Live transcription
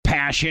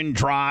Passion,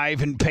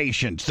 drive, and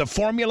patience. The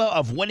formula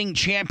of winning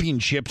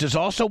championships is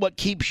also what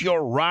keeps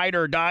your ride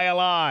or die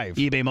alive.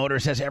 eBay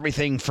Motors has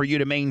everything for you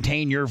to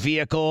maintain your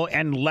vehicle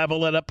and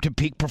level it up to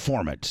peak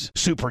performance.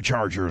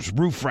 Superchargers,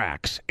 roof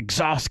racks,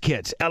 exhaust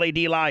kits, LED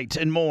lights,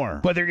 and more.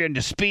 Whether you're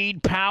into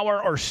speed,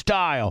 power, or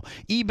style,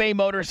 eBay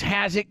Motors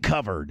has it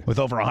covered. With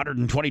over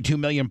 122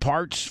 million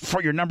parts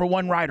for your number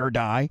one ride or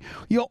die,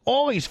 you'll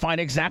always find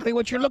exactly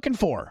what you're looking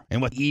for.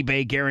 And with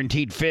eBay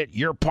Guaranteed Fit,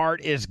 your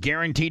part is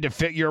guaranteed to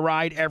fit your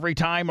ride every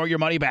time or your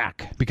money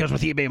back. Because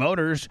with eBay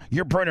Motors,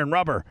 you're burning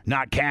rubber,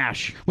 not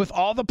cash. With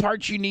all the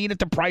parts you need at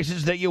the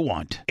prices that you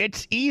want.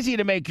 It's easy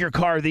to make your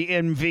car the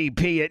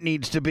MVP it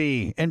needs to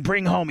be and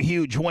bring home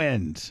huge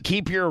wins.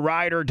 Keep your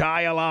ride or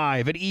die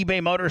alive at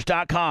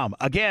ebaymotors.com.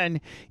 Again,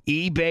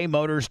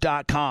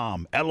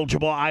 ebaymotors.com.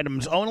 Eligible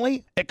items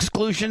only.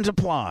 Exclusions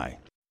apply.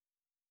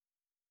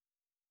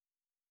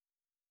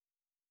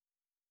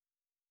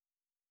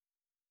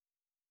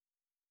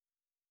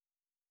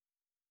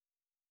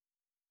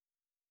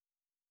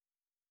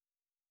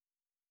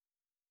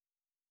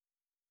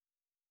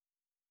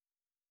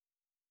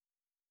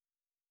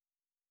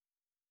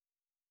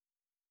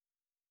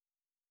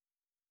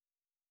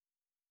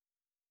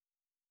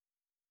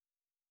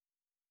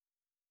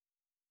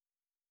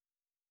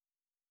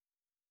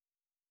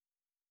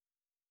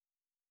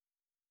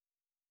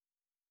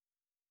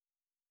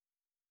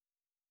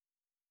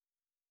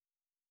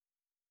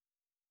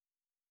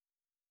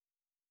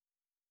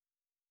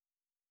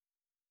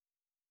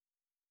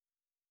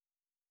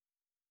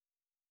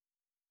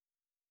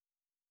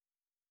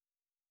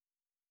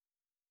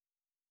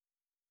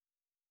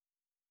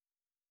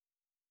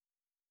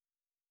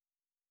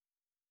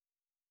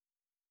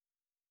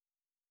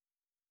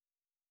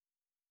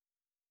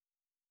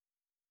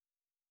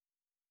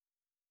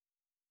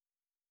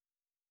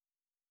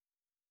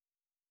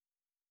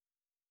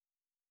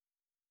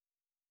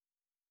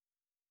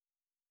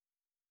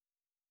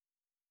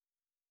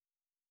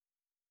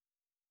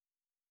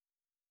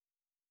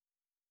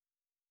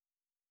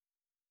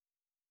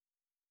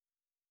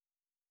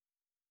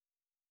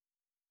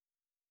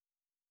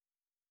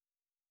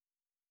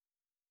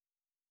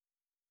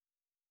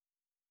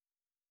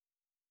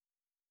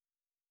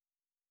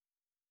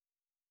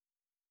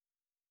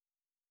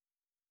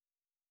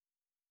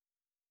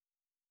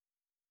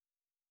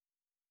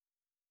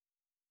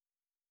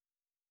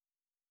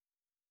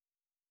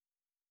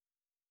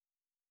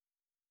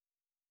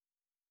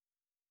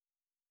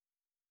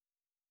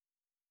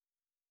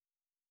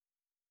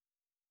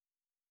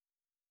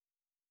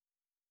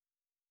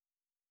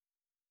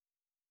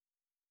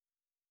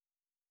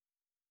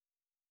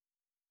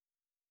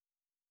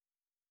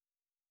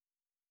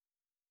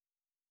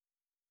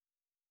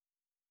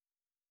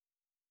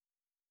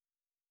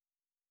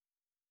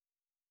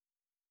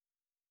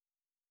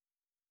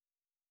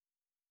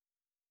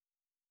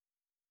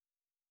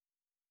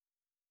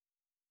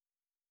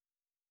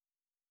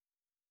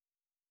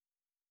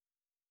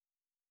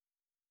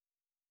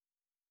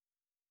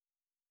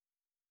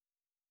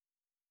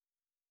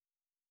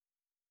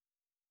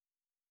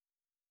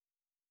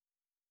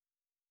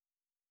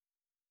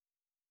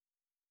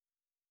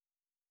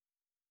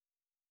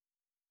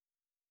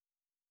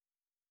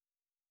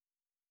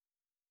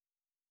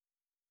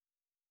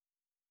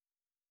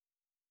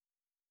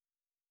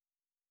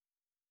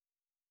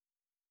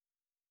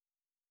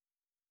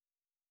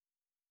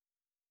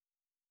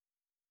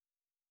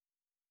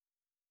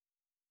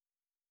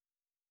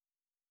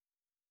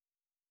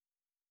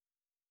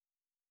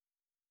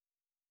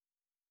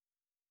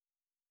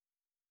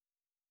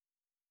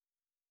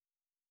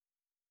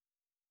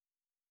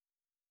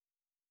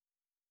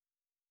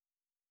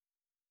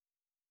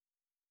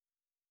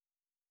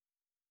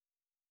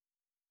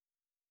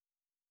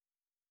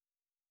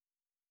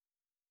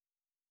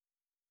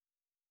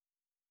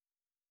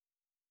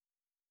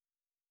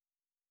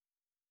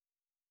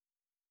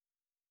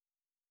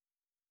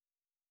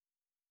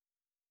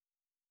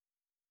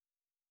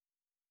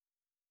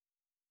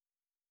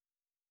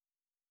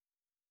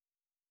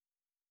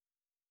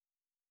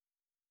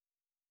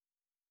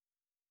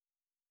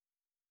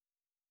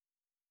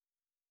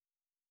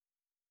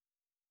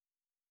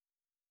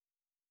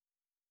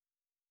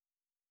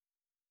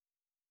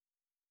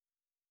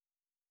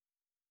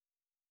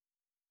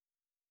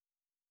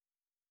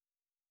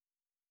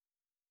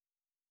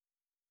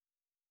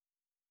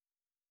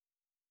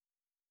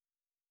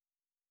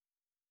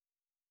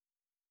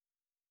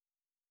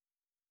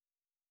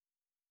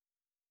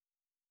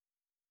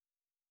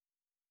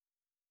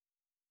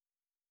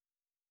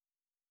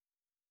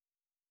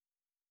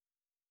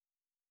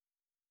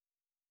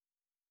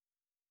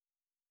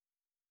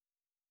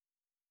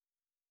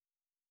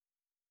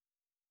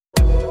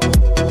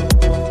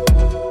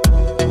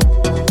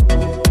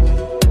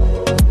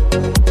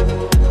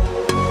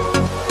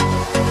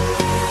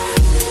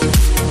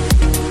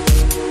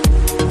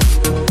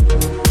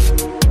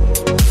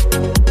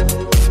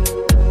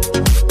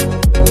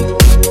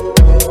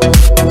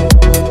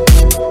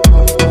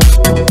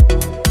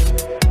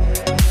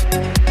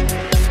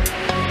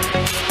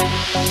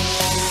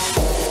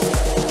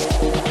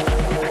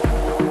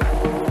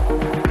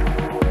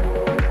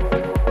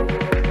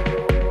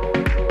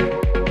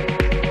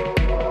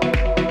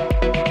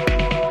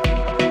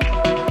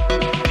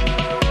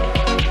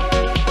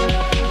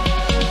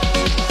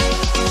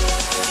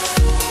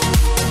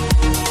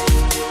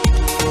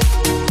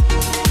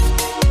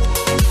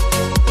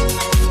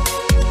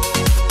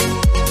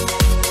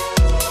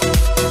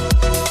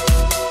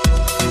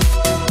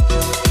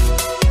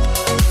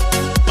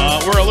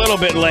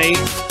 bit late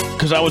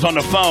because I was on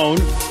the phone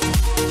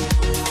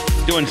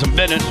doing some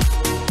business.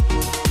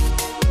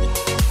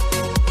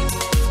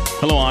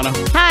 Hello, Anna.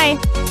 Hi.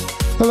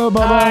 Hello,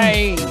 Bubba.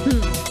 Hi.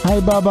 Hi,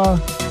 Bubba.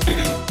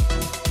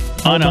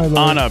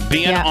 Anna,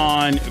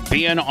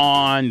 being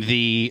on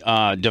the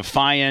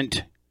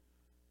defiant.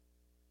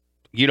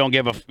 You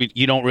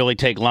don't really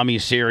take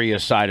Lummy's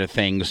serious side of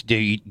things.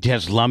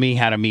 Has Lummy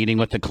had a meeting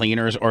with the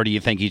cleaners, or do you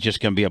think he's just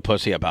going to be a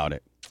pussy about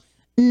it?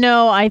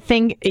 No, I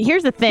think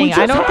here's the thing. We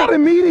just had a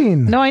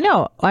meeting. No, I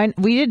know.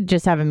 We did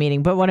just have a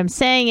meeting, but what I'm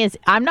saying is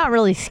I'm not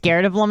really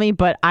scared of Lummy,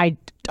 but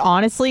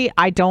honestly,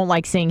 I don't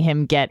like seeing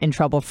him get in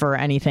trouble for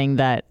anything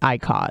that I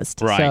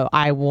caused. Right. So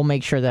I will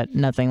make sure that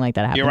nothing like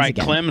that happens. You're right.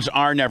 Again. Claims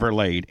are never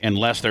laid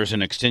unless there's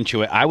an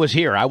extenuate. I was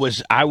here. I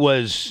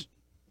was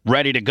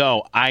ready to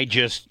go. I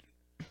just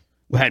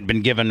had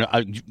been given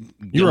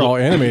you were all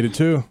animated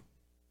too.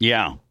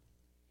 Yeah.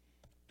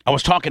 I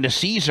was talking to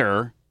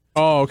Caesar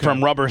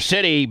from Rubber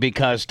City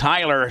because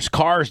Tyler's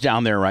car's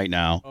down there right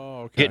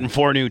now getting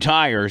 4 new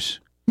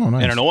tires and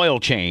an oil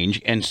change.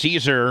 And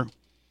Caesar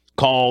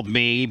called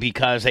me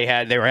because they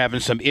were having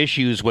some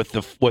issues with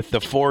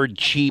the Ford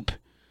cheap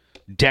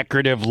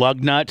decorative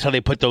lug nuts. How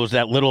they put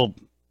that little,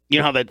 you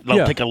know how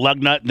they'll take a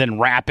lug nut and then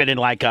wrap it in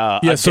like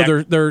a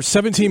so they're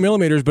 17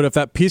 millimeters, but if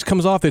that piece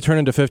comes off, they turn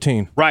into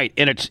 15. Right,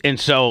 and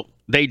so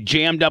they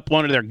jammed up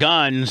one of their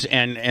guns,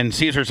 and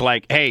Caesar's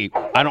like, "Hey,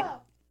 I don't.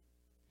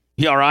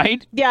 You all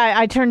right?" Yeah,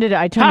 I turned it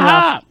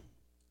off.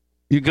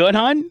 You good,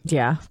 hon?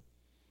 Yeah.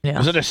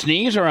 Was it a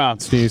sneeze or a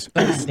sneeze?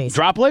 Sneeze.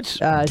 Droplets?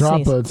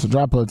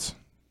 Droplets.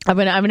 I'm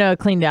gonna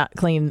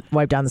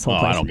wipe down this whole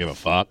place. I don't give a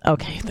fuck.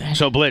 Okay. Then.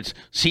 So Blitz,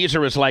 Caesar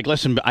was like,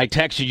 "Listen, I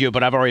texted you,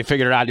 but I've already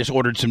figured it out. I just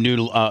ordered some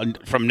new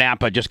from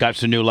Napa. Just got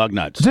some new lug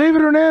nuts."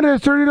 David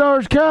Hernandez,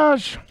 $30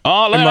 cash.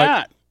 Oh, look at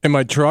that! In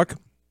my truck,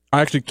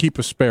 I actually keep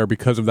a spare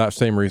because of that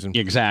same reason.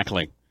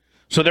 Exactly.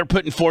 So they're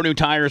putting 4 new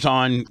tires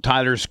on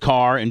Tyler's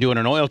car and doing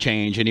an oil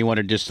change, and he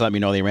wanted to just let me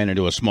know they ran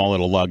into a small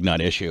little lug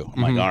nut issue.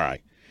 I'm like, all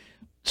right.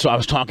 So I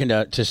was talking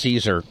to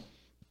Caesar,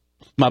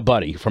 my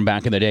buddy from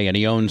back in the day, and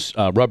he owns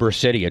Rubber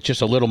City. It's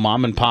just a little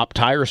mom and pop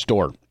tire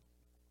store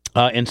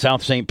in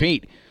South St.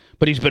 Pete,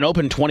 but he's been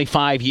open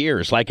 25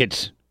 years. Like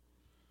it's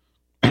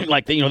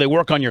like they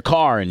work on your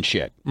car and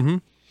shit. Mm-hmm.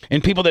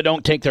 And people that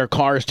don't take their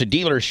cars to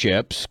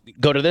dealerships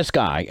go to this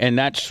guy, and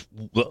that's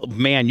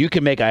man, you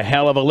can make a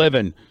hell of a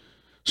living.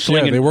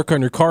 Yeah, they work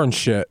on your car and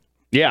shit.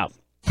 Yeah,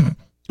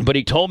 but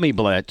he told me,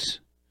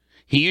 Blitz,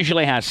 he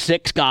usually has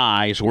 6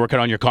 guys working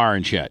on your car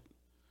and shit.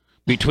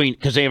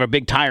 Because they have a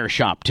big tire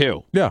shop,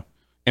 too. Yeah.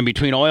 And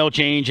between oil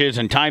changes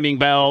and timing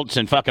belts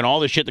and fucking all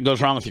the shit that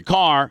goes wrong with your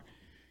car,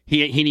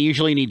 he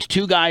usually needs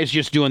 2 guys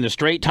just doing the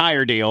straight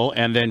tire deal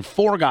and then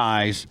 4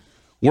 guys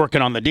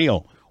working on the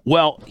deal.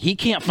 Well, he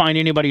can't find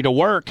anybody to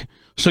work.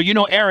 So,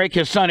 Eric,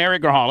 his son,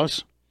 Eric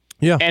Grajales,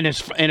 and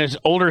his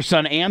older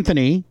son,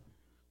 Anthony,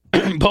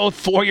 both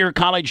 4-year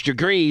college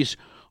degrees,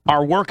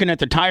 are working at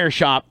the tire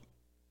shop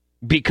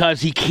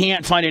because he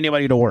can't find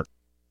anybody to work.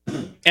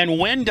 And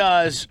when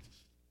does...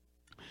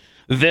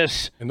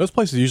 And those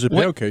places usually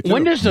pay okay too.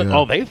 When does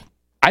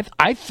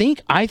I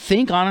think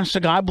honest to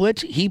God,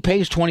 Blitz, he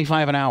pays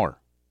 $25 an hour.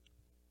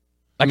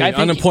 Like I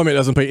think unemployment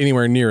doesn't pay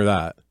anywhere near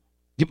that.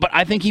 But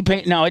I think he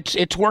pays. Now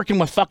it's working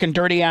with fucking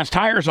dirty ass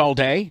tires all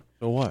day.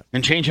 So what?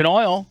 And changing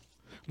oil.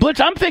 Blitz,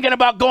 I'm thinking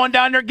about going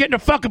down there getting a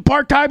fucking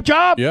part-time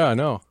job. Yeah, I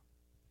know.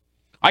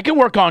 I can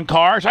work on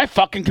cars. I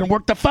fucking can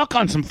work the fuck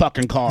on some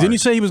fucking cars. Didn't you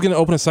say he was going to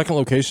open a second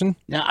location?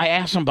 Yeah, I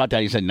asked him about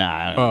that. He said,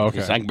 nah. Oh,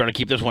 okay. I better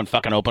keep this one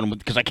fucking open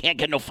because I can't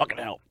get no fucking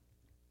help.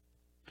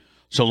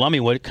 So, Lummy,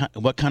 what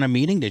kind of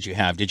meeting did you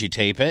have? Did you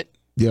tape it?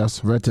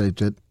 Yes, red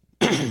taped it.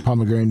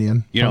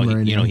 Pomeranian.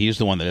 He's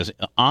the one that is.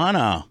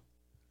 Anna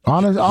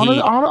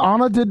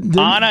did.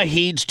 Anna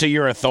heeds to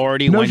your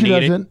authority when she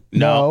needed. Doesn't.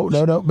 No.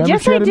 Remember,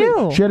 yes, I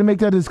do. She had to make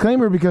that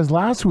disclaimer because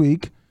last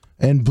week,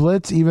 and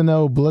Blitz, even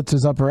though Blitz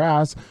is up her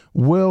ass,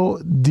 will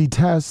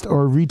detest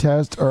or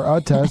retest or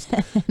attest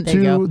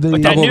to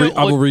the...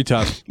 I will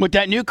retest. With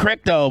that new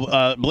crick,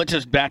 though, Blitz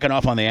is backing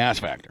off on the ass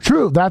factor.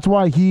 True. That's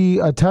why he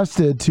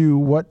attested to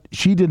what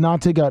she did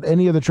not take out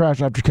any of the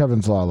trash after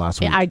Kevin's Law last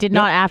week. Yeah, I did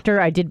not after.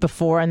 I did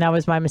before, and that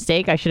was my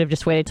mistake. I should have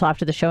just waited till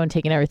after the show and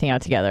taken everything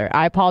out together.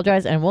 I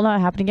apologize, and it will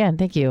not happen again.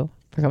 Thank you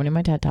for coming to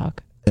my TED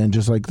Talk. And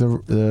just like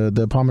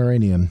the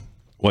Pomeranian.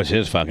 What's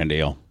his fucking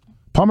deal?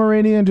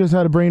 Pomeranian just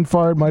had a brain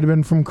fart. Might have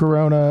been from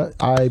Corona.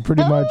 I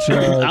pretty much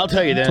I'll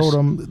tell you this. Told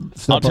him.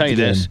 I'll tell you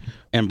this,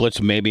 and Blitz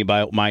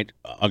might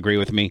agree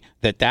with me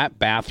that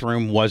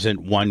bathroom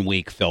wasn't 1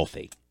 week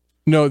filthy.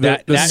 No,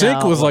 the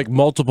sink was like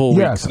multiple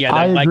weeks. Yeah,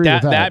 I agree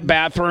with that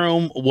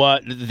bathroom.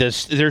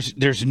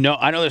 There's no.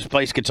 I know this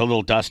place gets a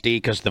little dusty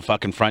because the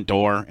fucking front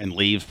door and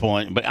leaves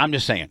pulling. But I'm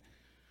just saying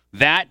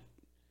that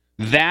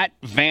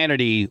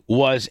vanity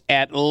was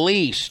at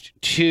least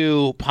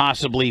 2,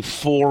 possibly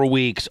 4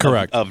 weeks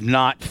of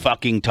not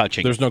fucking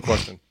touching. There's no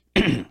question.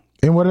 And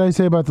what did I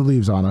say about the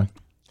leaves, Anna?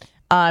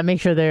 Make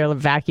sure they're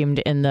vacuumed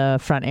in the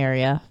front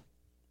area.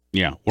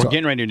 Yeah, we're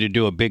getting ready to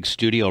do a big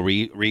studio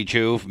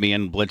rejuve. Me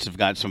and Blitz have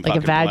got some like a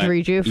vag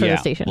rejuve for the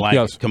station.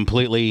 Like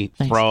completely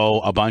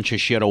throw a bunch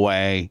of shit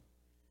away.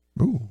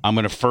 Ooh. I'm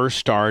going to first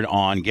start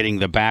on getting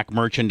the back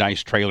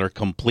merchandise trailer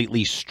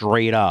completely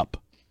straight up.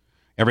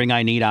 Everything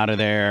I need out of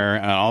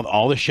there,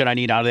 all the shit I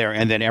need out of there,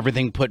 and then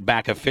everything put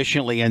back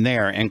efficiently in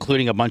there,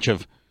 including a bunch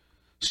of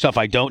stuff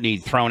I don't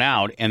need thrown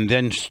out, and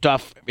then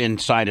stuff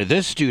inside of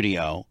this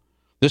studio,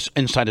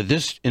 inside of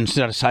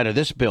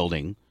this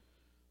building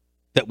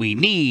that we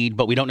need,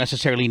 but we don't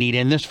necessarily need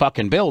in this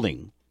fucking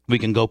building. We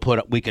can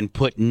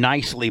put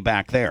nicely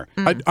back there.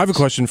 I have a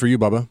question for you,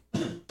 Bubba.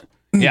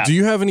 Yeah. Do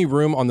you have any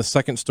room on the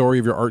second story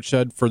of your art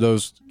shed for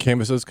those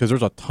canvases? Because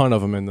there's a ton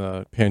of them in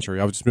the pantry.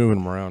 I was just moving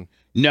them around.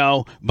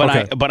 No,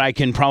 but I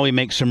can probably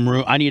make some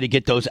room. I need to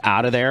get those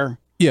out of there.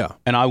 Yeah,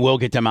 and I will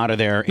get them out of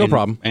there. No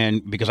problem.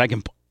 And because I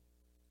can,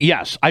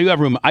 yes, I do have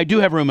room. I do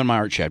have room in my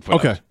art shed. For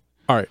okay. Those.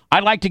 All right.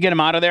 I'd like to get them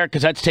out of there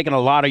because that's taking a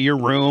lot of your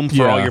room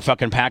for all your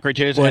fucking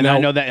packages, and I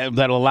know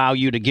that'll allow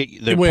you to get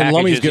the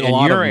packages in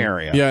your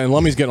area. Yeah, and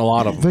Lummy's getting a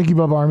lot of them. Thank you,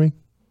 Bubba Army.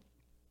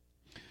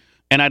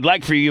 And I'd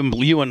like for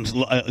you and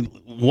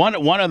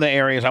one of the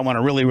areas I want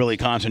to really, really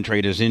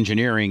concentrate is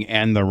engineering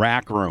and the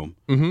rack room.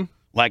 Mm-hmm.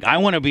 Like I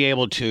want to be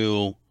able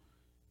to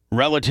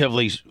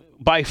relatively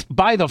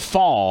by the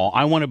fall,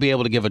 I want to be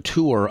able to give a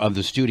tour of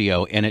the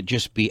studio and it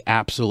just be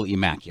absolutely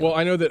immaculate. Well,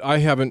 I know that I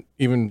haven't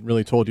even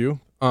really told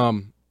you,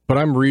 but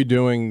I'm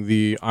redoing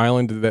the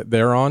island that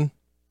they're on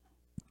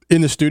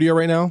in the studio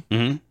right now.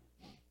 Mm-hmm.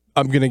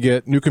 I'm going to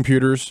get new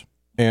computers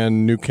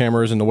and new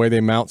cameras and the way they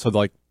mount so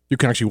like you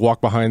can actually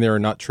walk behind there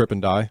and not trip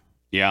and die.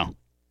 Yeah.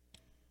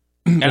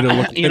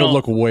 It'll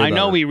look way better. I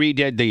know we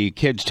redid the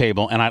kids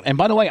table, and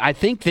by the way, I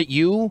think that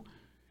you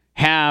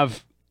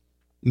have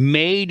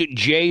made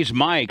Jay's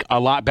mic a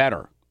lot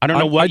better. I don't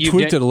know what you did. I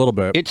tweaked it a little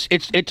bit.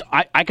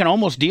 I can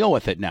almost deal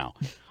with it now.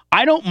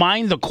 I don't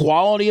mind the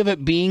quality of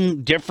it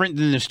being different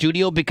than the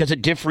studio because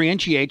it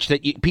differentiates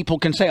that people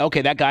can say,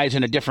 okay, that guy's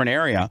in a different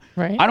area.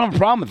 Right. I don't have a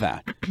problem with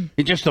that.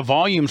 It's just the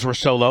volumes were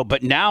so low.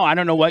 But now I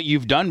don't know what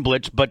you've done,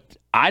 Blitz, but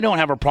I don't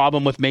have a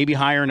problem with maybe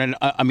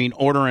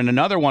ordering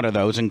another one of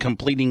those and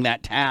completing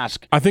that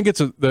task. I think it's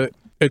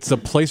the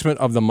placement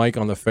of the mic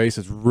on the face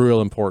is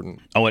real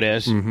important. Oh, it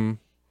is? Mm-hmm.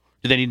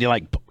 Do they need to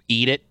like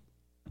eat it?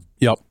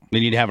 Yep.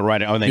 They need to have it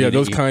right. Oh,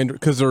 those kind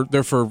because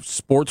they're for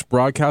sports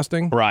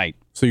broadcasting, right?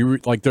 So you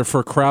they're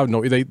for crowd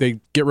noise. They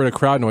get rid of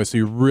crowd noise, so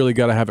you really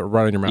got to have it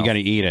right in your mouth. You got to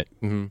eat it.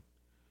 Mm-hmm.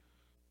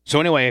 So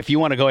anyway, if you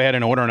want to go ahead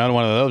and order another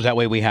one of those, that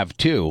way we have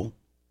two.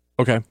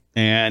 Okay.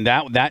 And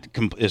that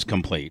is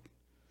complete.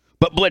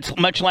 But Blitz,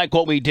 much like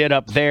what we did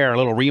up there, a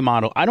little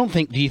remodel.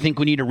 Do you think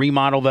we need to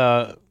remodel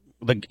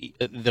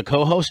the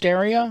co-host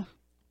area?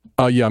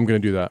 Yeah, I'm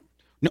going to do that.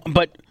 No,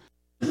 but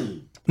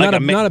not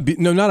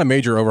a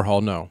major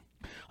overhaul. No.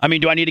 I mean,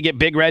 do I need to get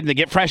Big Red and the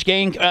Get Fresh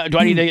gang? Do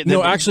I need to?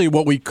 No, actually,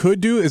 what we could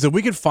do is if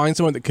we could find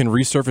someone that can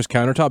resurface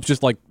countertops,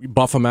 just like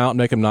buff them out and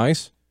make them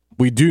nice.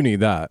 We do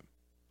need that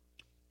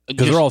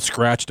because they're all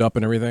scratched up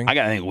and everything. I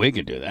gotta think we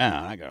could do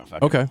that. I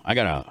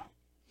gotta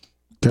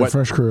Get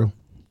Fresh crew.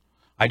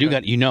 I do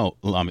got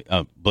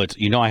Blitz.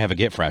 I have a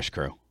Get Fresh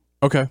crew.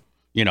 Okay.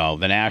 The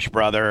Nash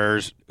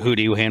Brothers,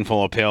 Hootie,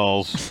 Handful of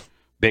Pills,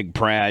 Big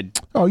Pred.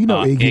 Oh,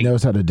 Iggy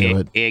knows how to do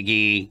it.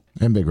 Iggy.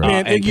 And Big Red.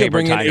 And Iggy will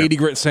bring in 80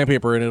 grit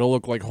sandpaper and it'll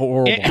look like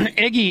horrible.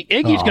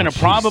 Iggy's going to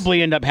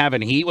probably end up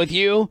having heat with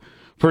you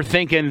for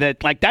thinking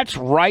that, like, that's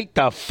right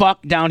the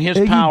fuck down his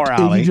power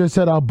alley. Iggy just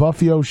said, I'll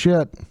buff your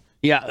shit.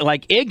 Yeah,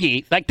 like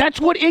Iggy,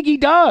 that's what Iggy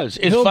does.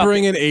 He'll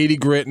bring in 80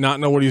 grit, not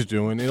know what he's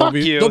doing.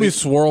 There'll be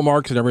swirl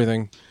marks and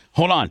everything.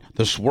 Hold on.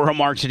 The swirl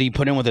marks that he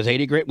put in with his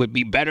 80 grit would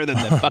be better than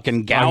the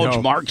fucking gouge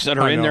marks that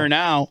are in there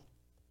now.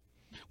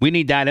 We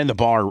need that in the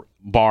bar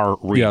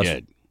redid.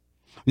 Yes.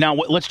 Now,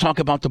 let's talk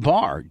about the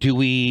bar. Do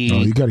we... Oh,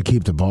 you got to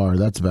keep the bar.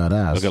 That's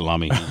badass. Look at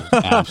Lummy.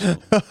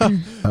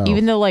 Absolutely.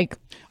 Even though, like,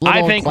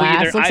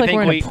 glass looks like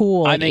we're in a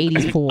pool, like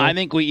 80s pool. I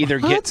think we either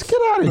get... Let's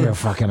get out of here,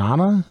 fucking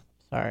Anna.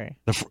 Sorry.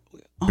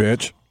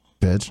 Bitch.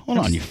 Hold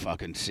on, you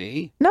fucking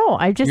see? No,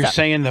 I just...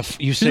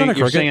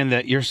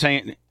 You're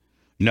saying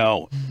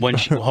no. When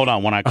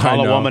I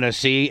call a woman a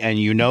C and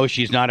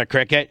she's not a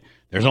cricket,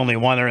 there's only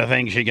one other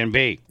thing she can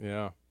be.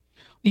 Yeah.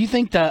 You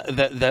think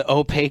the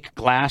opaque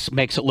glass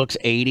makes it looks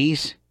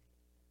 80s?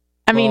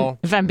 I mean,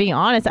 if I'm being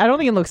honest, I don't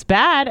think it looks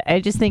bad. I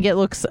just think it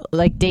looks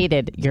like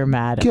dated. You're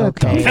mad.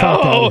 Okay.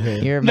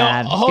 You're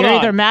mad. You're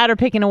either mad or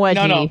picking a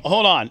wedgie. No,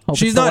 hold on.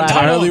 She's not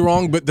entirely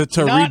wrong, but to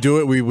redo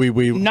it,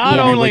 we not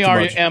only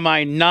am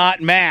I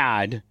not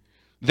mad,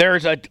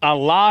 there's a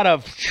lot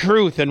of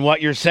truth in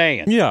what you're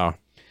saying. Yeah.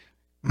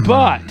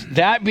 But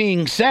that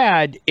being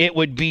said, it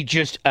would be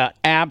just an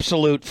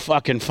absolute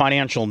fucking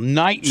financial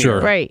nightmare.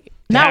 Sure. Right.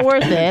 Not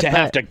worth it.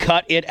 Have to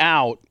cut it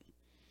out.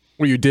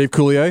 Were you Dave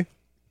Coulier?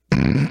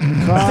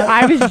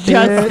 I was just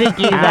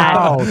thinking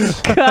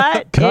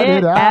that. Cut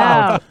it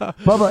out.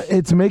 Bubba,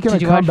 it's making a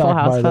comeback,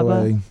 by the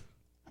way.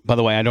 By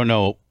the way, I don't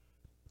know.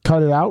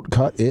 Cut it out.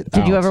 Cut it out.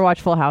 Did you ever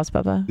watch Full House,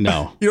 Bubba?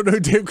 No. You don't know who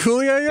Dave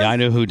Coulier is? Yeah, I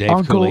know who Dave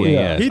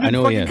Coulier is. He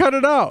didn't fucking cut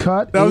it out.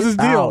 That was his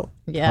deal.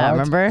 Yeah, Cut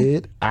remember?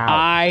 it out.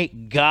 I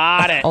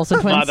got it,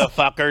 Olsen twins?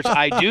 motherfuckers.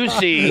 I do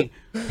see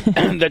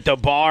that the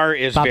bar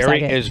is Bob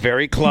Saget.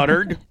 very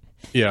cluttered.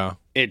 Yeah.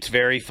 It's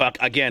very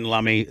again,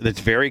 Lummy.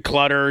 It's very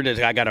cluttered.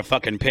 I got a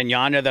fucking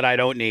pinata that I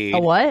don't need. A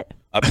what?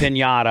 A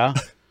pinata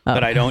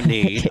that I don't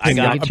need. I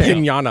got A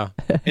pinata.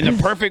 In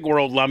the perfect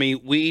world,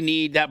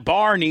 Lummy, that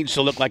bar needs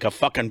to look like a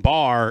fucking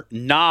bar,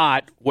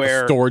 not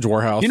where Storage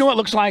warehouse. You know what it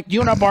looks like?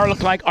 You and our bar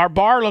look like? Our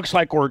bar looks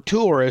like we're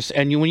tourists,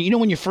 and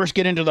when you first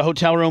get into the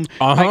hotel room,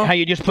 how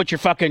you just put your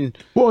fucking...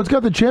 Well, it's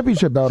got the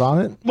championship belt on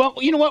it. Well,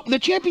 you know what? The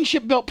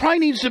championship belt probably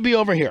needs to be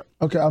over here.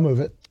 Okay, I'll move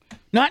it.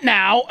 Not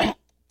now.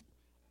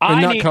 And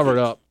not covered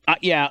up.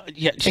 Yeah.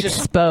 It's just,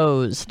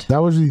 Exposed. That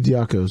was the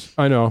Diacos.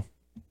 I know.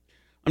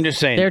 I'm just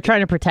saying. They're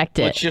trying to protect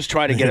it. Let's just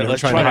try to get it. Let's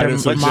trying to hide it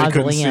so they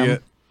couldn't see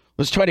it.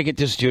 Let's try to get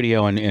this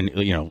studio and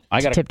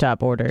I got to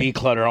tip-top order.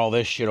 Declutter all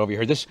this shit over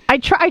here. I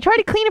try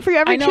to clean it for you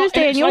every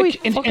Tuesday, and you always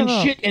fucking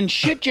up.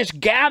 Shit just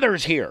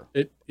gathers here.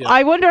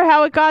 I wonder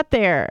how it got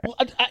there. Well,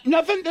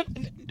 nothing.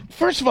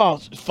 First of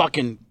all, it's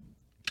fucking.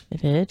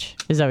 Bitch?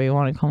 Is that what you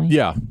want to call me?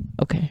 Yeah.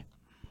 Okay.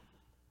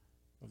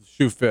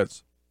 Shoe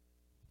fits.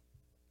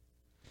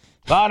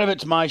 A lot of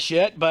it's my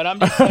shit, but I'm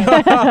just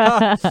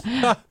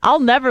saying.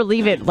 I'll never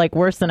leave it like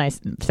worse than I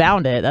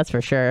found it. That's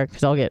for sure,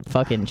 because I'll get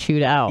fucking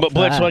chewed out. But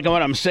Blitz, what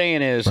I'm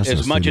saying is,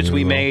 as much as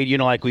we made,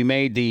 like we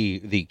made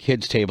the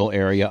kids table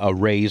area a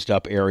raised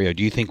up area.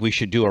 Do you think we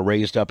should do a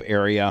raised up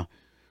area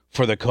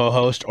for the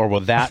co-host, or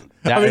will that?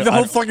 I mean, the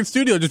whole fucking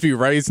studio just be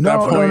raised at that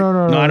point.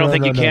 No, I don't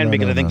think you can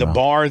because I think the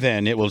bar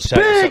then it will set.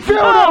 Big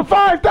fill out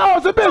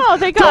 5,000 bits. Oh,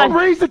 thank God. Don't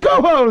raise the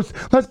co-host.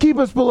 Let's keep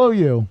us below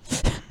you.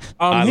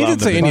 He didn't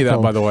say any of that,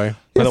 by the way.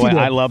 By the Yes, way, he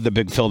did. I love the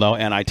big Phil though,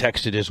 and I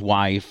texted his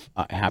wife,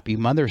 "Happy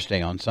Mother's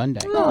Day on Sunday."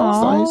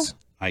 Oh, that's nice.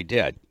 I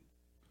did.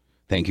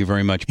 Thank you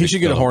very much. He Big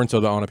should get a Phil. horn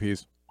soda on a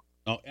piece.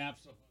 Oh,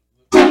 absolutely.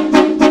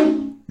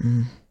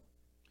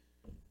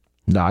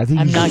 No, I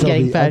think I'm you not should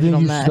getting still be, I think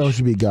vaginal you mesh. still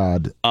should be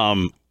God.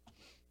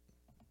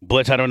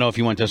 Blitz, I don't know if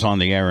you want this on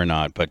the air or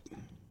not, but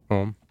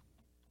I'm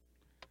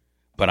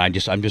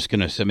just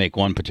going to make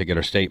one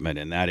particular statement,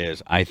 and that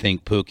is, I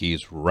think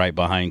Pookie's right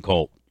behind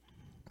Colt.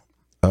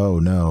 Oh,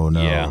 no.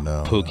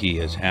 Pookie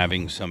is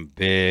having some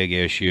big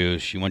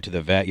issues. She went to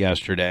the vet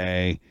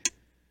yesterday,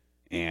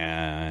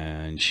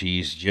 and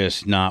she's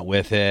just not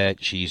with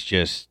it. She's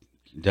just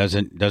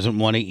doesn't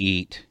want to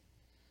eat.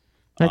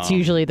 That's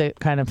usually the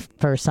kind of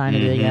first sign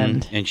of the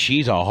end. And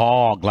she's a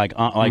hog, like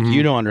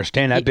you don't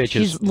understand. That bitch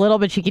She's little,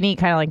 but she can eat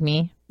kind of like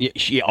me.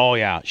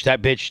 that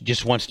bitch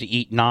just wants to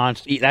eat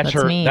That's That's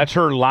her. me. That's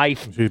her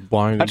life. She's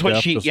blind. That's and what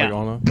deaf, she. just Yeah. Like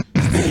Anna.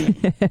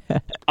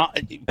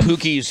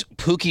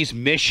 Pookie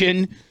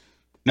mission.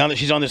 Now that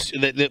she's on this,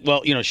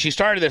 she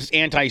started this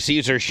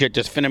anti-Caesar shit.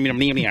 This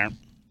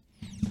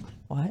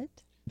What?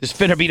 this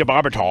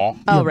phenobarbital.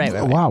 Oh, right.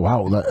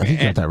 Wow. I think you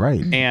got that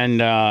right.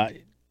 And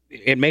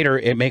it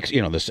makes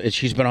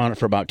she's been on it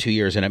for about 2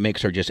 years, and it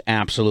makes her just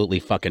absolutely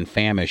fucking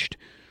famished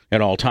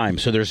at all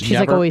times. So She's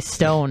like always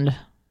stoned.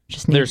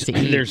 Just needs to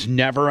eat. There's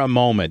never a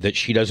moment that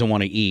she doesn't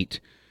want to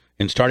eat.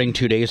 And starting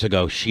 2 days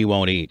ago, she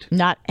won't eat.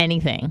 Not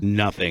anything.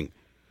 Nothing.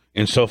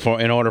 And so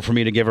in order for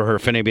me to give her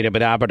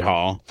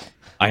phenobarbital,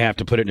 I have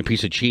to put it in a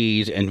piece of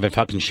cheese and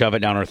fucking shove it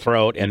down her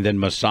throat and then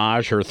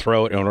massage her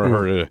throat in order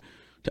for her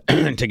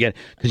to get,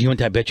 because you know what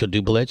that bitch will do,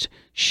 Blitz?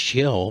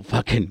 She'll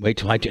fucking wait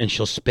till and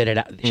she'll spit it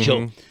out.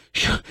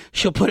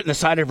 She'll put it in the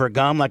side of her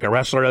gum like a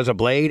wrestler does a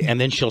blade,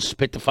 and then she'll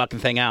spit the fucking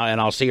thing out,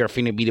 and I'll see her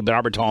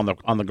phenobarbital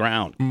on the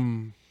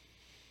ground.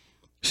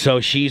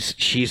 So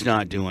she's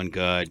not doing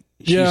good.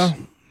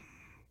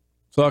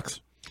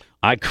 Sucks.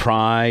 I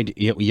cried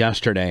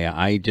yesterday.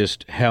 I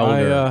just held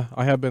her.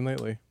 I have been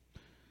lately.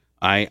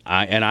 I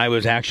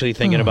was actually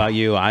thinking about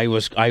you. I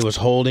was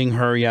holding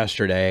her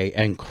yesterday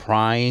and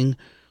crying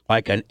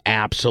like an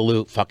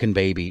absolute fucking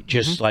baby.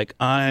 Just like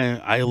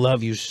I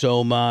love you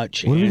so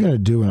much. What are we gonna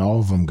do when all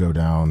of them go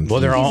down?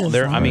 Well, they're all.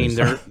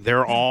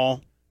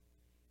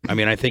 I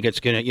mean, I think it's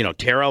gonna.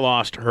 Tara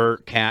lost her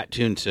cat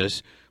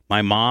Toonsis.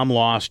 My mom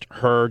lost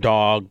her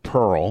dog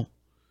Pearl.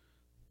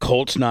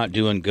 Colt's not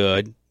doing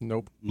good.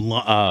 Nope.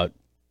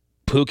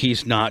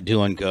 Pookie's not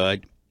doing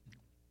good.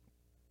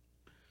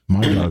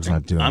 My dog's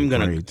not doing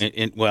great.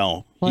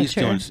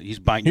 He's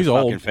biting He's his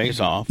old. fucking face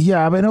off.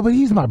 Yeah, but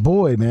he's my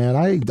boy, man.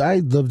 I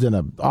lived in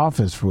an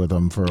office with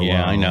him for a while.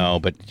 Yeah, I know,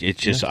 but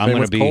it's just Same I'm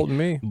going with to Colt and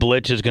me. be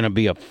Blitz is going to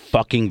be a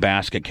fucking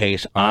basket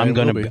case. I'm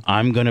going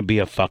to be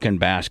a fucking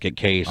basket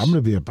case. I'm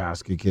gonna be a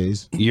basket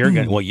case. You're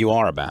going well, you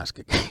are a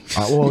basket case.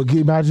 Well, can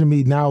you imagine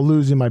me now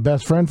losing my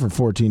best friend for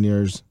 14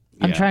 years?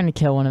 I'm trying to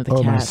kill one of the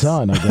Oh, cats. my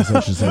son, I guess I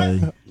should say.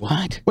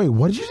 What? Wait,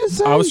 what did you just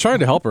say? I was trying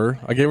to help her.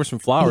 I gave her some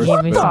flowers. He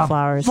gave me but- some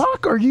flowers.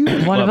 Fuck, are you?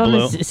 One of them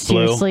Blue? is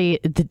seriously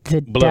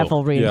the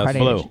devil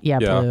reincarnated. Blue. Yeah,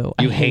 Yeah. Blue.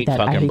 You I hate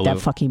that. I fucking hate Blue. that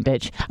fucking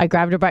bitch. I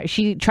grabbed her by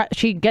she tries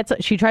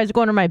to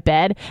go under my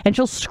bed and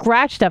she'll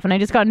scratch stuff. And I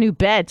just got a new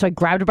bed, so I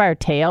grabbed her by her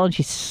tail and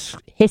she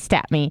hissed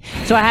at me.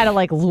 So I had to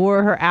like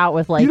lure her out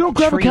with like You don't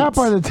grab treats. a cat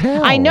by the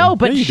tail. I know,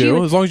 but Yeah, you she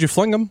do, as long as you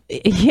fling them.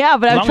 yeah,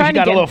 but I As long was as trying you got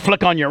to a get. little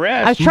flick on your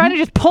wrist. I was trying to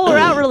just pull her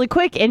out really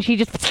quick, and she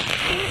just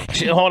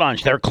hold on.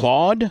 They're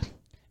clawed?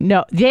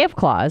 No, they have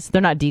claws.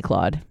 They're not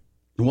declawed.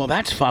 Well,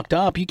 that's fucked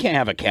up. You can't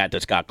have a cat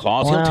that's got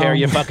claws. He'll tear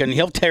you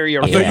He'll tear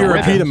your. I thought you were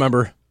a PETA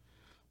member.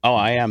 Oh,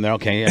 I am. They're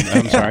okay.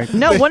 I'm sorry.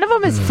 No, one of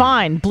them is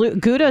fine.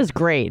 Gouda is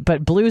great,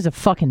 but Blue's a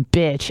fucking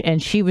bitch,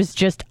 and she was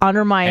just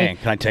under my. Hey,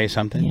 can I tell you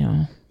something?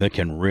 Yeah. That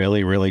can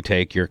really, really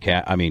take your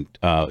cat. I mean,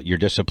 your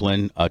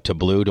discipline to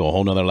Blue to a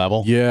whole nother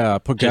level. Yeah,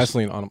 put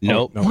gasoline on him.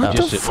 Nope. Oh, no. What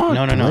the fuck?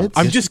 No. Blitz?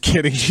 I'm just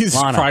kidding.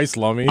 Jesus Lana, Christ,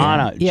 Lummy.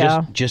 Anna,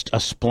 Yeah. just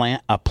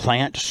a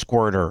plant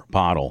squirter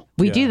bottle.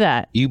 We do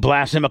that. You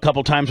blast him a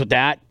couple times with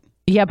that.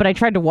 Yeah, but I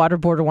tried to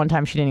waterboard her one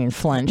time. She didn't even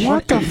flinch.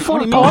 What the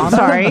fuck? Oh, I'm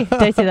sorry. Did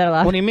I say that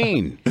aloud? What do you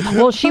mean?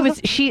 Well,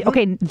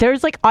 okay,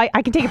 there's like,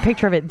 I can take a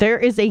picture of it. There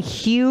is a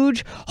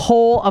huge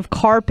hole of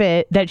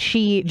carpet that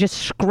she just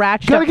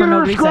scratched Gotta up for get no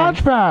her a reason.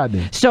 scratch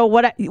pad. So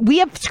we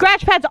have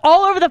scratch pads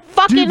all over the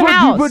fucking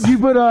house. Do you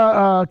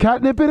put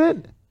catnip in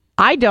it?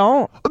 I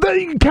don't.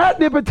 The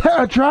catnip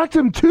attracts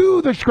him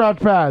to the scratch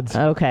pads.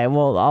 Okay,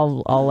 well,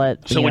 I'll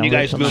let. So when you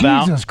guys Rachel move know.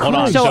 out, Jesus hold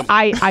on. Christ. So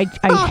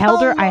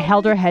I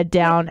held her head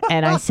down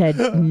and I said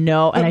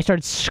no, and I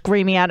started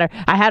screaming at her.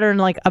 I had her in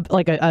like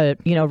a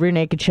rear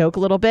naked choke a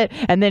little bit,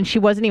 and then she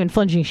wasn't even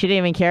flinching. She didn't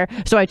even care.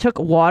 So I took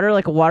water,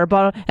 like a water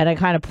bottle, and I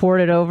kind of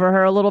poured it over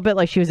her a little bit,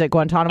 like she was at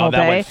Guantanamo that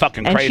Bay. went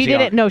fucking and crazy she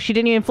didn't. No, she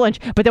didn't even flinch.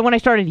 But then when I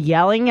started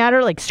yelling at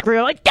her, like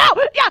screaming, like no,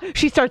 yeah,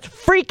 she starts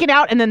freaking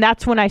out, and then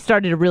that's when I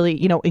started to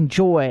really,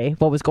 enjoy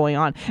what was going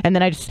on. And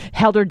then I just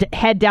held her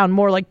head down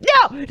more, like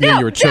no, Yeah,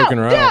 you were choking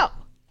her out.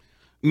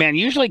 Man,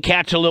 usually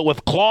cats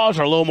with claws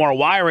are a little more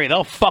wiry.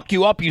 They'll fuck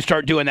you up. You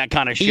start doing that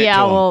kind of shit. Yeah,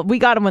 to 'em. well, we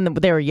got them when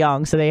they were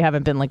young, so they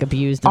haven't been like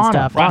abused and Anna,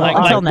 stuff. right, Well,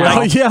 like- until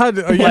like- now.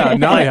 Well, yeah,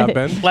 now I have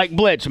been. Like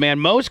Blitz, man.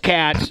 Most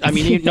cats, I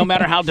mean, no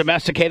matter how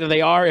domesticated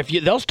they are,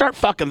 they'll start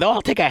fucking.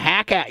 They'll take a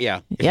hack at you.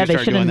 Yeah, they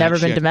should have never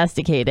been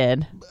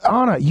domesticated.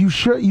 Anna, you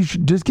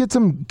should just get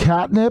some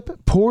catnip,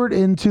 pour it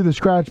into the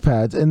scratch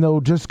pads, and they'll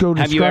just go to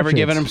Have you ever scratch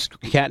given hits.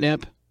 them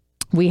catnip?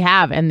 We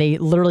have, and they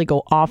literally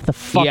go off the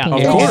fucking Yeah,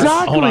 of edge. course.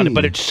 Exactly. Hold on,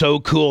 but it's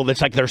so cool.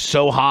 It's like they're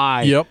so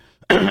high. Yep.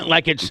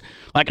 Like it's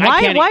like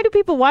I can't.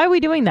 Why are we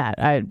doing that?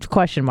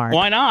 Question mark.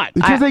 Why not?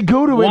 Because they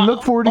go to it and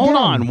look for it again. Hold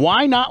on.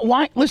 Why not?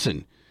 Why?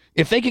 Listen.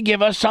 If they could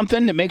give us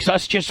something that makes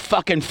us just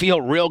fucking feel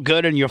real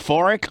good and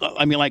euphoric,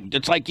 I mean, like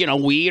it's like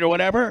weed or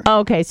whatever.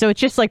 Okay, so it's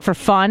just like for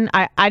fun.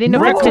 I didn't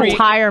know if Recre- to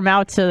tire them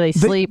out so they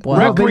sleep well.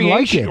 Rec- they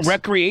like it.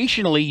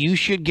 Recreationally, you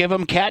should give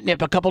them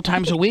catnip a couple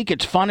times a week.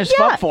 It's fun as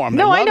yeah, fuck for them.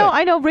 no,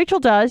 I know. Rachel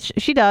does.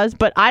 She does,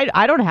 but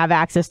I don't have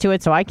access to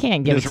it, so I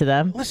can't give it to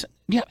them. Listen,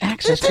 you have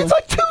access to. It's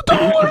like $2.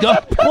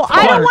 Well,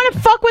 I don't want to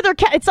fuck with her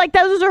cat. It's like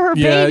those are her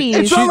Yeah, babies.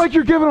 It's not like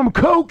you're giving them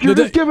Coke. You're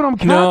just giving them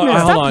No, catnip.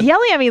 hold Stop on.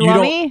 yelling at me,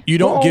 Lummy. You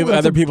don't Oh, give that's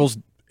other a- people's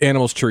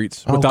animals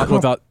treats Oh, come-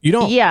 without. You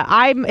don't. Yeah,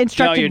 I'm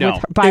instructed you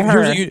don't. by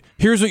her.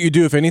 Here's what you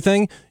do. If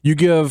anything, you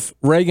give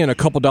Reagan a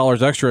couple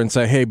dollars extra and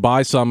say, "Hey,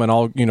 buy some, and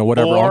I'll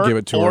whatever. I'll give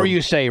it to her." Or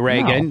you say,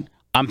 Reagan,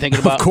 I'm thinking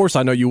about. Of course,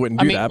 I know you wouldn't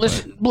do I mean, that.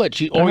 listen,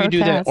 Blitz, Or or her you do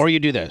that, cats. or you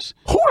do this.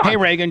 Hey,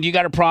 Reagan, do you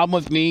got a problem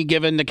with me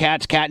giving the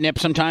cats catnip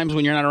sometimes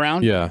when you're not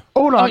around? But, yeah,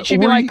 Hold on. Oh, she'd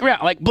be were like, you- yeah,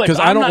 like Blitz. because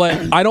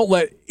I don't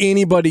let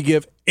anybody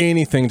give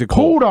anything to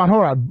Cole. Hold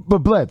on. But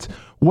Blitz,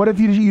 what if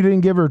you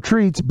didn't give her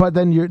treats, but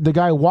then the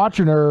guy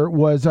watching her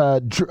was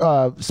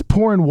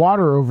pouring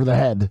water over the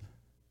head?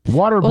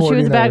 Waterboarding Well, she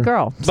was a bad her.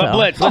 girl. But so.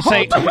 Blitz, let's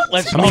say,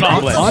 hold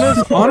on,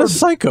 Blitz. Honest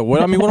psycho.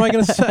 What am I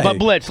going to say? But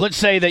Blitz, let's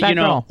say that Bad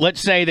girl.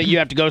 let's say that you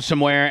have to go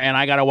somewhere and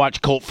I got to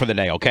watch Colt for the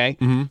day, okay?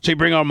 Mm-hmm. So you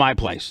bring her to my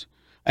place,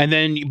 and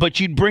then but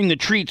you'd bring the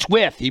treats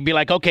with. You'd be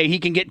like, okay, he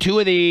can get 2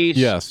 of these,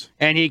 Yes.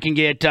 and he can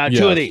get 2 of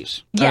Yes.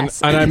 these.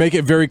 Yes. And I make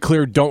it very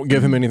clear: don't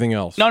give him anything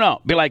else.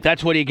 No, be like,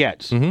 that's what he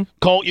gets. Mm-hmm.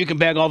 Colt, you can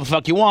beg all the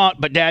fuck you want,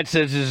 but Dad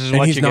says this is And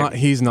what he's you not. get.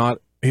 He's not.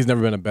 He's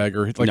never been a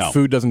beggar. Like No.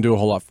 food doesn't do a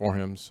whole lot for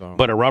him. So,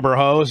 But a rubber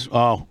hose,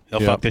 he'll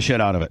Yep. fuck the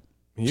shit out of it.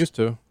 he used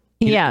to.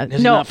 Yeah. Does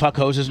he No. not fuck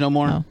hoses no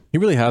more? No. He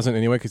really hasn't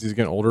anyway because he's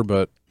getting older.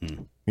 But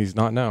he's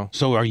not now.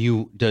 So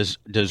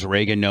does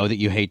Reagan know that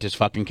you hate this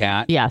fucking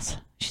cat? Yes.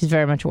 She's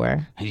very much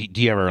aware.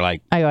 Do you ever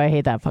like, I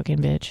hate that fucking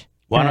bitch.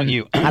 why don't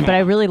you, But I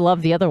really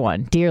love the other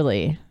one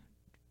dearly.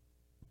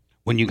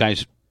 when you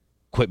guys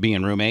quit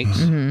being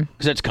roommates?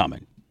 Because it's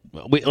coming.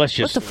 Let's What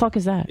just, the fuck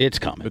is that? it's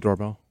The coming.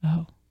 doorbell.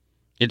 Oh.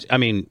 I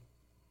mean,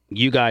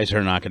 you guys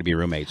are not going to be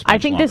roommates. I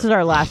much think this is longer.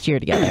 our last year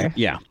together.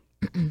 Yeah.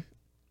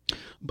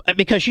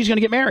 Because she's going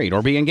to get married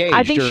or be engaged.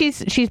 I think or-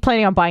 she's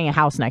planning on buying a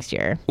house next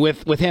year.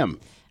 with him.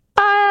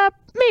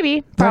 Maybe,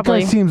 That guy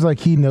probably. seems like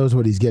he knows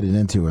what he's getting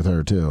into with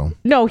her too.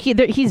 No,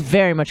 he's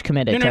very much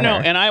committed. No. to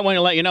her. And I want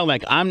to let you know,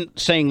 like, I'm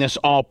saying this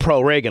all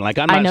pro Reagan. Like,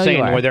 I'm I not know you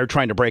saying are. where they're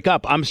trying to break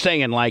up. I'm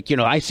saying, like,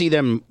 I see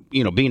them,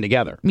 being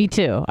together. Me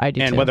too. I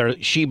do And too. whether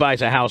she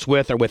buys a house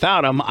with or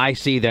without him, I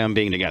see them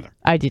being together.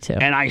 I do too.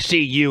 And I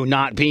see you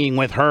not being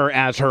with her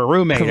as her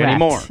roommate Correct.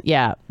 anymore.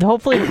 Yeah.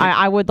 Hopefully,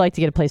 I would like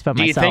to get a place by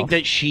Do you myself. think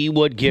that she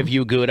would give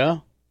you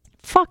Gouda?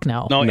 Fuck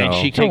no. No, No. and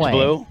she No takes way.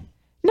 Blue?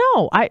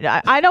 No,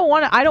 I don't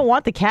want. I don't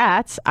want the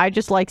cats. I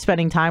just like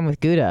spending time with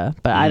Gouda,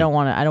 but I don't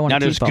want to. I don't want Now,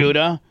 to does keep them.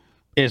 Gouda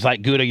Is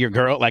like Gouda your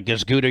girl? Like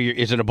is Gouda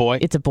is it a boy?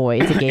 It's a boy.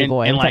 It's a gay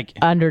boy. And with like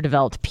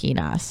underdeveloped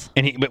penis.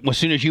 And but as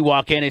soon as you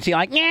walk in, is he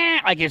like, yeah?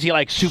 Like is he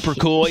like super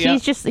cool? He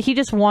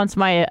just wants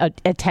my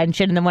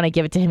attention, and then when I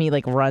give it to him, he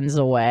like runs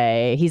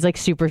away. He's like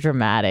super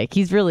dramatic.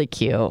 He's really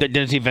cute.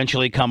 Does he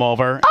eventually come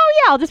over? Oh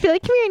yeah, I'll just be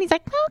like, come here, and he's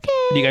like, okay.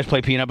 Do you guys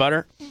play peanut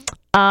butter?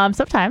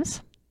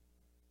 Sometimes.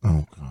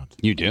 Oh God.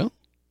 You do?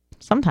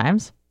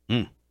 Sometimes.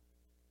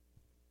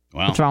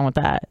 Wow. What's wrong with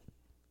that?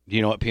 Do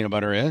you know what peanut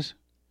butter is?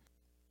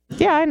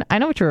 Yeah, I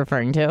know what you're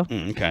referring to.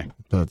 Okay.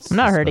 I'm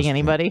not hurting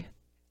anybody.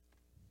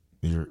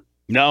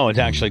 No, it's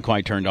actually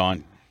quite turned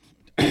on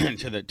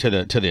to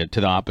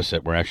the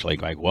opposite. We're actually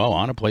like, well,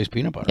 Anna plays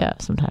peanut butter. Yeah,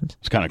 sometimes.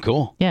 It's kind of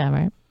cool. Yeah,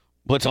 right.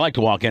 Blitz, I'd like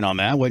to walk in on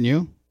that, wouldn't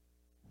you?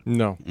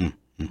 No.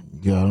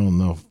 Yeah, I don't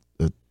know.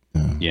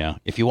 Yeah.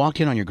 If you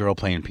walked in on your girl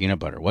playing peanut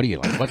butter, what are you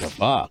like? What the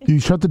fuck? You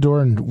shut the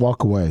door and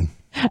walk away.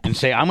 And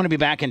say, I'm going to be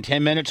back in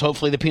 10 minutes.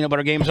 Hopefully the peanut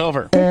butter game's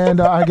over. And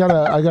I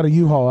got a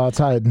U-Haul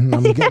outside, and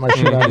I'm gonna get my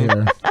shit out of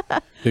here.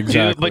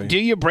 Exactly. But do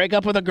you break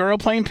up with a girl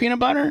playing peanut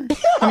butter?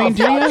 I mean,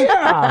 do you?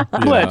 Yeah.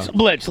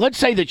 Blitz. Let's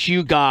say that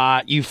you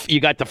got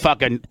the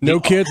fucking No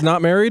kids,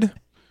 not married?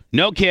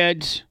 no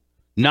kids,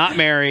 not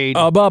married,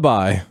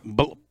 Bye-bye.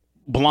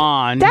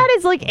 blonde. That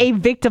is like a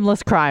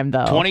victimless crime,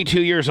 though.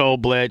 22 years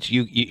old, Blitz.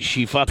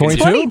 She fucking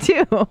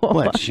 22.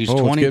 Blitz. She's Oh,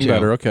 22. it's getting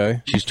better.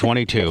 Okay. She's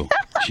 22.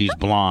 She's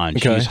blonde.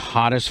 Okay. She's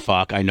hot as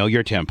fuck. I know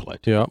your template.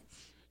 Yeah.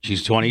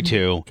 She's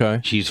 22.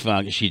 Okay. She's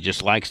fuck. She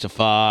just likes to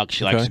fuck.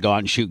 She likes Okay. to go out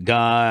and shoot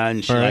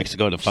guns. She All right. likes to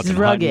go to fucking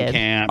rugged. hunting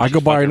camp. I go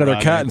She's buy fucking another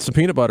rugged. cat and some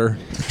peanut butter.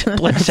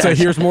 Blitz Say says,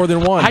 here's more than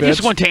one. I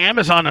just bitch. went to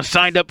Amazon and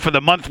signed up for the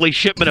monthly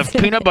shipment of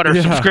peanut butter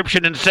Yeah.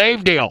 subscription and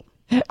save deal.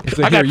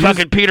 Say, I got here,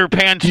 fucking Peter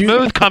Pan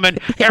Smooth coming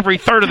every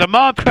third of the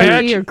month,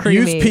 Crunchy bitch. or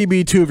creamy. Use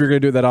PB2 if you're going to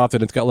do it that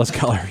often. It's got less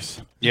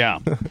calories. Yeah.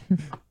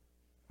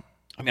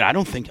 I mean, I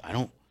don't.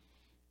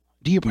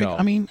 Do you break? No.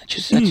 I mean, it's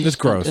just It's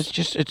gross.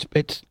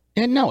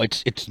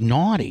 It's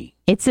naughty.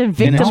 It's a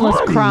victimless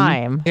naughty.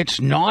 crime. It's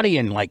naughty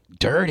and like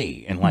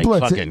dirty and like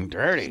Blitz, fucking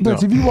dirty.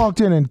 But if you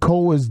walked in and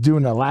Cole was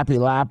doing a lappy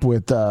lap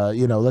with,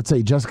 let's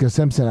say Jessica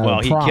Simpson at Well,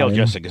 a he prime, killed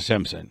Jessica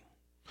Simpson.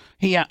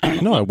 No,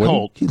 I wouldn't.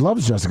 Colt. He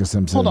loves Jessica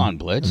Simpson. Hold on,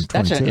 Blitz. At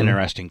That's an 22.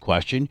 interesting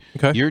question.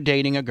 Okay. You're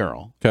dating a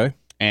girl, Okay.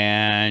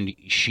 and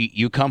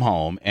you come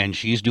home, and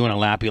she's doing a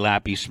lappy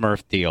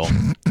Smurf deal.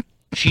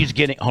 She's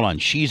getting a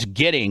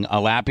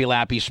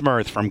lappy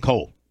Smurf from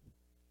Colt.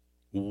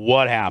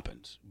 What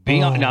happens?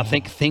 Now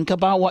think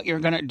about what you're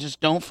gonna. Just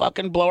don't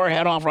fucking blow her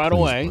head off right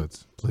away.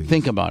 Blitz, please.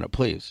 Think about it,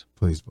 please,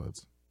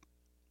 Blitz.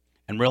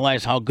 and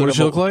realize how good. What does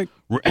she look like?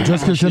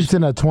 Jessica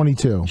Simpson at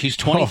 22. She's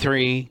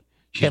 23.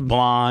 She's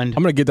blonde.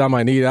 I'm going to get down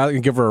my knee out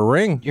and give her a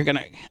ring. You're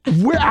gonna.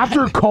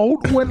 After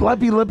Colt went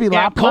lippy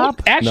lap Colt.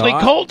 lap? Actually, No,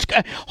 Colt's.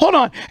 Hold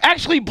on.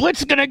 Actually, Blitz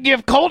is gonna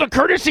give Colt a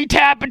courtesy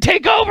tap and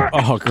take over.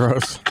 Oh,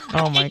 gross.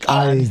 Oh my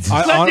god.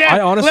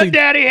 I honestly, let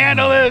Daddy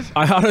handle this.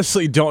 I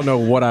honestly don't know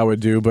what I would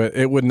do, but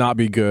it would not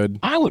be good.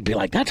 I would be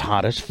like, that's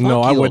hot as fuck.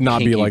 No, I you would not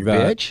be kinky like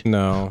that. Bitch.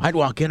 No. I'd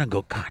walk in and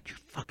go, God, you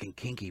fucking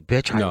kinky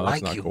bitch. No, I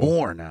that's like not you cool.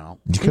 more now.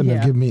 You couldn't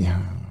have given me.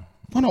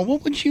 Hold on,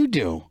 what would you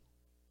do?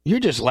 You're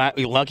just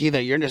lucky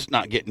that you're just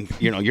not getting,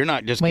 you're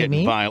not just Wait, getting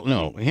me? violent.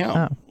 No,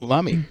 yeah,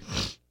 Lummy.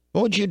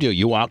 What would you do?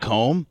 You walk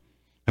home.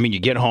 I mean, you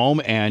get home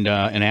and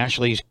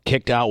Ashley's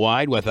kicked out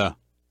wide with a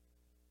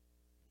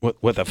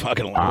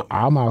fucking.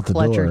 I'm out the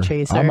Fletcher door.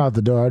 chaser. I'm out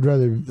the door. I'd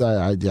rather.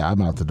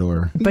 I'm out the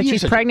door. But You're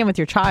she's such- pregnant with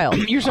your child.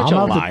 You're such I'm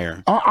a out the-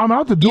 liar. I'm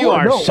out the door. You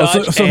are no.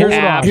 such so an here's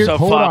what I'm-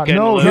 hold on.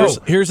 No, abso-fucking-lute.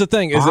 Here's the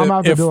thing. Is I'm that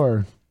out the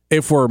door.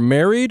 if we're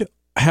married,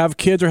 have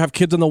kids, or have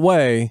kids on the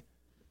way,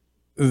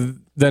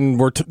 then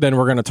we're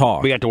going to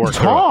talk. We got to work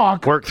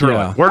Talk? through it. Work through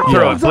Yeah. it. Work through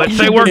Yeah. it. Let's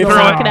say work through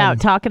Talk it. it out.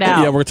 Talk it out.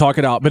 Yeah, we're going to talk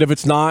it out. But if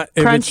it's not,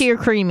 Crunchy or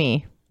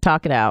creamy?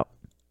 Talk it out.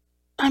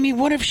 I mean,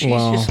 what if she's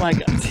Well. just like,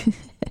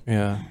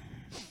 yeah,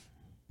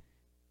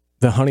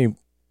 the honey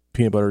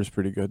peanut butter is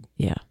pretty good.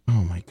 Yeah.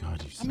 Oh my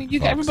God. I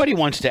mean, everybody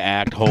wants to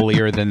act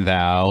holier than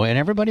thou, and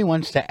everybody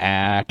wants to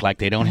act like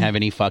they don't have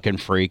any fucking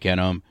freak in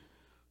them.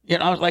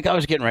 I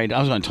was getting ready. I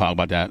was going to talk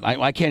about that.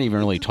 I can't even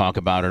really talk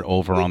about it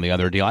over on the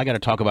other deal. I got to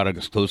talk about it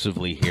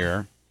exclusively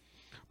here.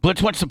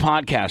 Blitz, what's the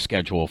podcast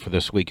schedule for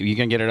this week? Are you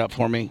going to get it up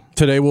for me?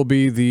 Today will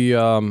be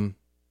the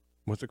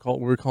what's it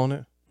called? What are we calling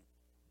it?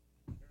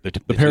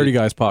 The Parody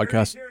Guys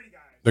podcast.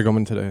 They're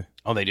coming today.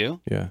 Oh, they do?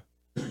 Yeah,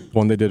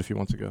 one they did a few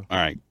months ago. All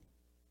right.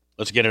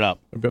 Let's get it up.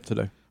 It'll be up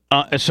today.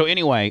 So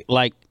anyway,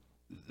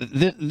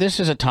 this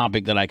is a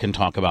topic that I can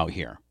talk about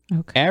here.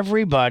 Okay.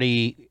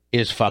 Everybody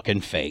is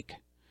fucking fake.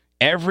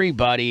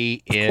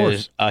 Everybody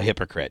is a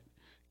hypocrite.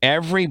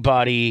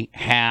 Everybody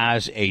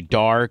has a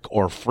dark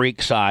or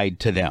freak side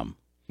to them.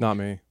 Not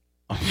me.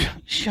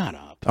 Shut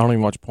up. I don't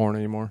even watch porn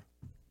anymore.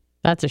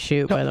 That's a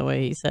shoot, by the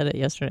way. He said it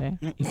yesterday.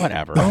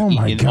 Whatever. Oh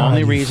my The God, only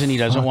you reason he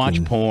doesn't watch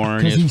fucking- porn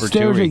Because is he for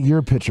stares at 2 reasons.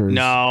 your pictures.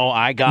 No,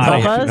 I got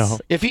it.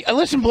 Bubba's? If he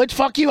listen, Blitz,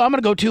 fuck you. I'm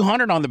gonna go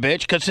 200 on the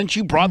bitch because since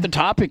you brought the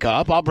topic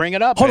up, I'll bring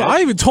it up. Hold on, bitch.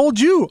 I even told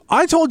you.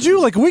 I told you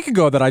like a week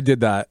ago that I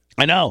did that.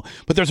 I know,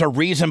 but there's a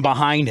reason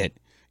behind it.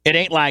 It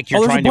ain't like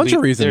you're there's a trying bunch to be.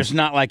 of reasons. There's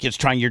not like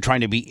you're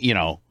trying to be.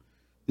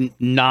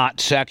 not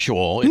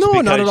sexual. It's No,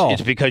 because, not at all.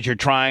 It's because you're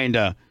trying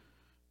to.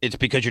 It's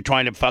because you're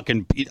trying to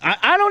fucking.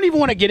 I don't even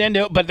want to get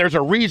into it, but there's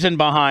a reason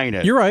behind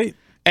it. You're right.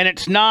 And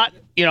it's not,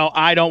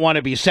 I don't want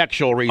to be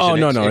sexual reason. Oh,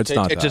 no, it's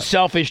not It's that. a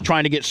selfish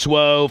trying to get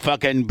swole,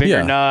 fucking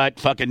bigger nut,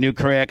 fucking new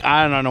crick.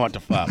 I don't know what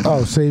the fuck.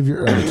 Oh,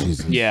 Savior. Oh,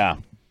 Jesus. Yeah.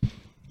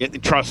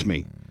 Trust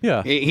me.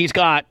 Yeah. He's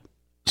got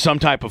some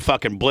type of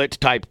fucking blitz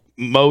type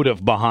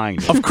motive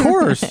behind it. Of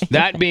course.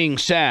 That being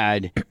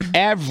said,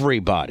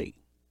 everybody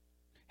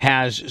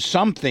has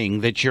something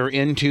that you're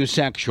into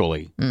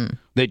sexually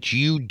that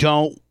you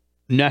don't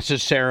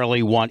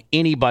necessarily want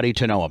anybody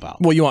to know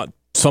about. Well, you want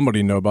somebody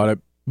to know about it,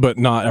 but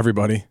not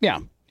everybody. Yeah.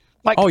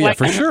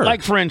 For sure.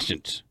 Like, for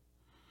instance,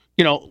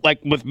 like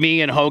with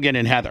me and Hogan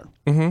and Heather.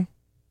 Mm-hmm.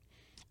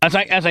 As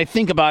I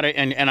think about it,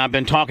 and I've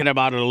been talking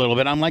about it a little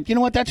bit, I'm like, you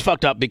know what? That's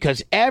fucked up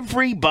because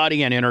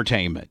everybody in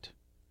entertainment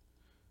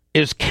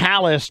is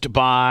calloused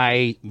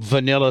by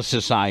vanilla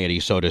society,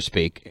 so to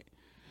speak,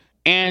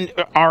 and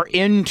are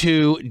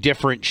into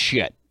different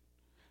shit.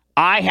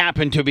 I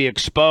happen to be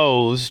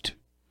exposed,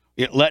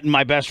 letting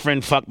my best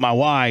friend fuck my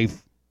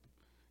wife,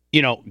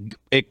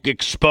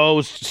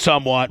 exposed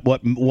somewhat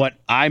what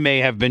I may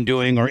have been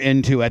doing or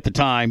into at the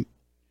time.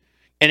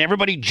 And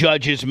everybody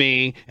judges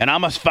me, and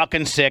I'm a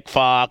fucking sick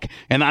fuck,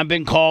 and I've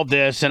been called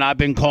this, and I've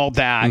been called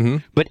that. Mm-hmm.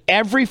 But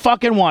every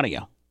fucking one of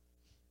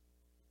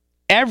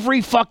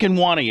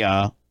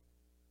you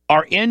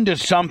are into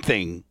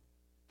something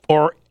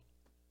or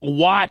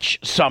watch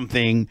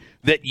something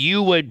that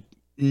you would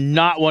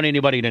not want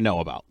anybody to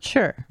know about.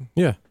 Sure.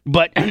 Yeah.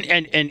 But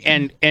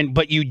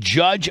but you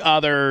judge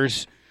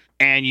others,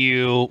 and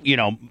you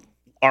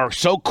are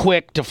so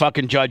quick to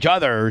fucking judge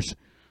others.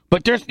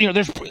 But there's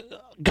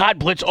God,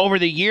 Blitz, over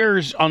the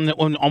years when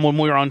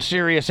we were on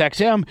Sirius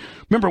XM,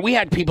 remember we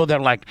had people that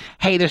are like,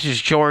 hey, this is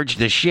George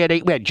the Shit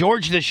Eater. We had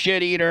George the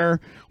Shit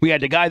Eater. We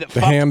had the guy that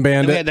fucked Ham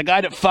Bandit. We had the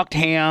guy that fucked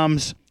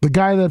hams. The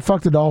guy that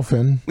fucked a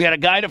dolphin. We had a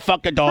guy that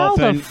fucked a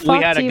dolphin. fuck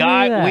We had do a you do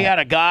guy. that? We had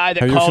a guy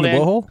that Have you called seen the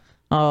in. blowhole?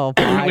 Oh,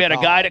 We had a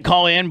guy that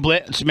called in.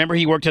 Blitz. Remember,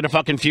 he worked at a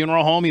fucking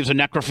funeral home. He was a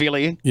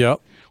necrophilia.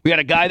 Yep. We had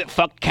a guy that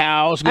fucked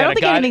cows. We I had don't a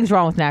think guy anything's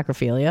wrong with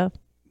necrophilia.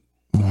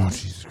 Oh,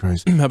 Jesus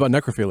Christ. How about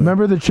necrophilia?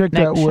 Remember the chick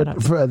Nick, that shut would,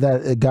 up.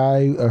 that a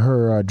guy,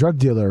 her drug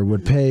dealer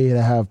would pay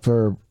to have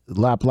her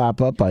lap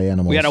up by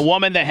animals. We had a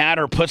woman that had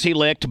her pussy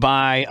licked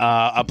by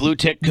a blue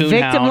tick coon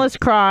hound. Victimless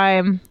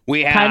crime.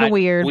 We had Kind of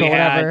weird, we but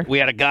had, whatever. We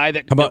had a guy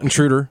that How about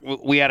intruder?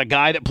 we had a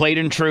guy that played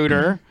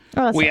intruder.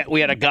 Oh, that's We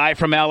had a guy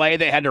from L.A.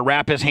 that had to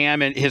wrap his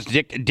ham and his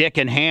dick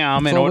in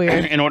ham That's a little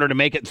weird. in order to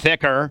make it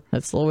thicker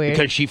That's a little weird.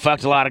 because she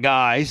fucked a lot of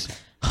guys.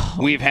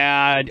 We've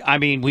had,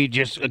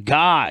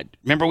 God.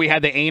 Remember we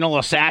had the anal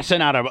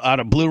assassin out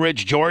of Blue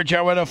Ridge,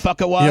 Georgia, where the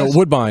fuck it was? Yeah,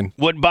 Woodbine.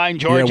 Woodbine,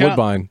 Georgia. Yeah,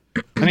 Woodbine.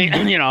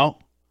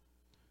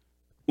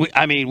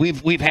 I mean,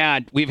 we've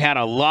had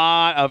a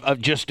lot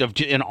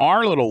of in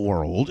our little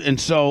world, and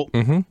so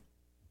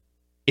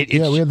it's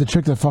we had the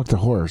chick that fucked a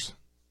horse.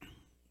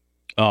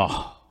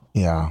 oh.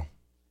 Yeah.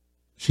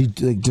 She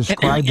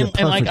described it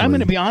perfectly. And I'm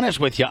going to be honest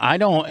with you.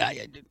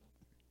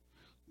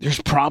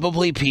 There's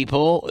probably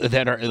people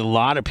that are a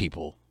lot of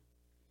people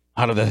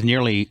out of the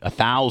nearly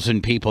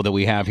 1,000 people that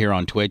we have here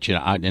on Twitch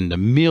and the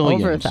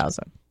millions. Over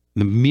 1,000.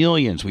 The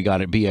millions we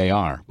got at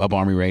BAR, Bubba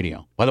Army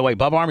Radio. By the way,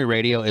 Bubba Army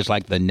Radio is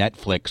like the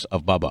Netflix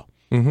of Bubba.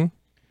 Mm-hmm.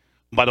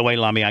 By the way,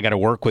 Lummy, I got to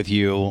work with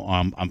you.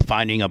 I'm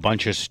finding a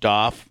bunch of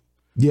stuff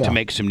to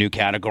make some new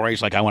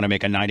categories. Like I want to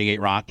make a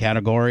 98 Rock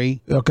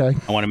category. Okay.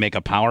 I want to make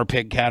a Power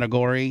Pig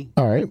category.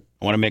 All right.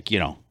 I want to make, I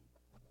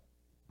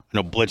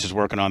know Blitz is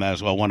working on that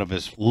as well. One of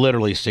his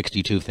literally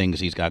 62 things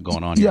he's got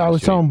going on. Yeah, I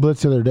was telling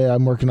Blitz the other day,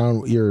 I'm working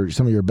on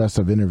some of your best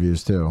of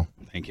interviews too.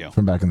 Thank you.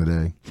 From back in the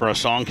day. For a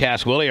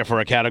Songcast Willie or for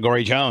a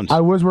Category Jones? I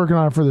was working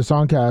on it for the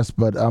Songcast,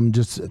 but I'm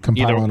just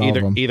compiling all of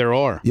them. Either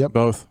or. Yep.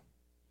 Both.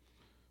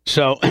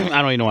 So I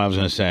don't even know what I was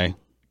going to say.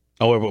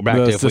 Oh, we're back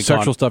to The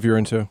sexual stuff you're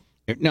into.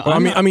 No, Well,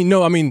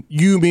 I mean,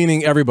 you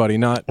meaning everybody,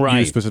 not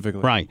you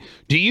specifically. Right.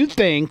 Do you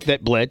think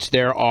that, Blitz,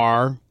 there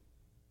are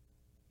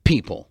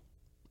people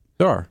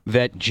There are.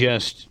 that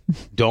just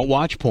don't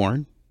watch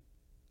porn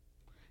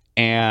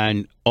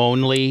and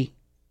only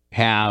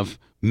have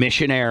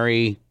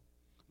missionary,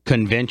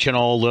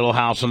 conventional Little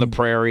House on the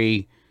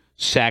Prairie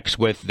sex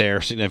with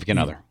their significant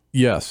other?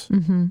 Yes.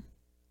 Mm-hmm.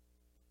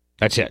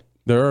 That's it.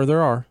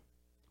 There are.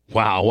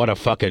 Wow, what a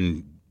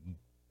fucking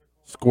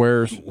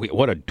Squares.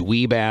 what a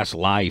dweeb-ass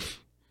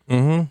life.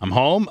 Mm-hmm. I'm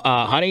home.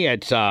 Honey,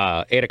 it's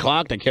 8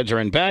 o'clock. The kids are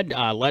in bed.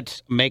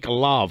 Let's make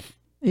love.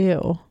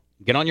 Ew.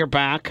 Get on your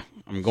back.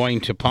 I'm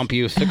going to pump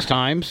you 6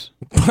 times.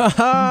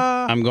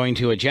 I'm going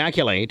to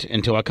ejaculate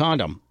into a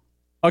condom.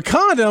 A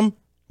condom?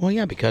 Well,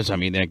 yeah, because,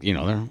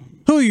 they're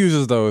Who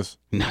uses those?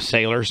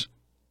 sailors.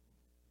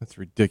 That's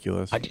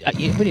ridiculous.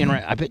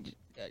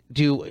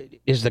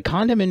 Is the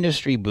condom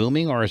industry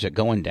booming or is it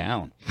going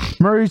down?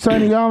 Murray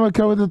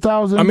Saniyamaka with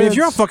 1,000 I mean, if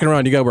you're out bits. fucking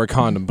around, you gotta wear a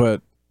condom.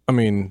 But I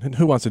mean,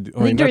 who wants to do?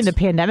 I think during the that's-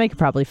 pandemic, it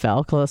probably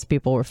fell because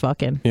people were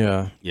fucking.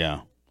 Yeah.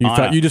 Yeah.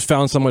 You just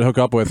found someone to hook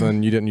up with,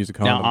 and you didn't use a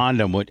condom.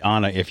 Now,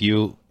 Anna, if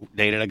you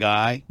dated a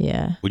guy,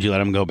 Yeah. would you let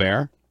him go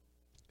bare?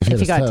 If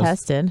you got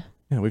tested.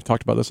 Yeah, we've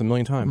talked about this a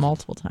million times.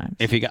 Multiple times.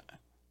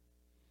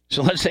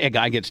 So let's say a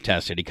guy gets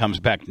tested, he comes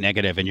back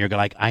negative, and you're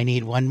like, I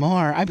need one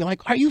more. I'd be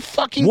like, are you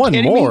fucking One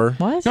kidding more? me?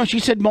 What? No, she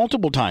said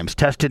multiple times.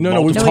 Tested No,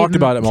 multiple we've talked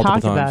about it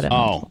multiple times.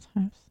 Multiple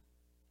times.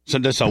 So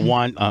this a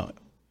one,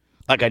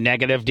 like a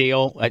negative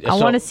deal? I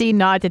want to see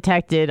not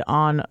detected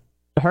on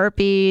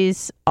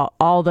herpes,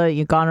 all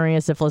the gonorrhea,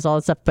 syphilis, all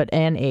that stuff,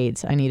 and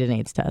AIDS. I need an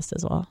AIDS test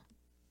as well.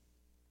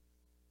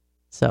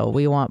 So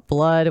we want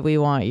blood, we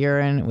want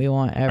urine, we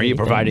want everything. Are you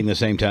providing the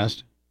same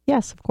test?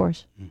 Yes, of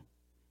course.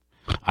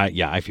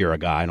 Yeah, if you're a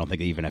guy, I don't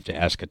think they even have to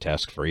ask a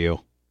test for you.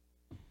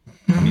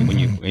 I mean, when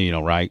you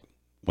know, right?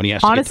 When he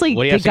has Honestly,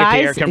 to get the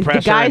air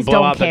compressor and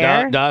blow out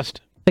the dust.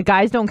 The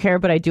guys don't care,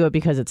 but I do it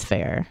because it's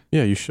fair.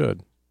 Yeah, you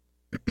should.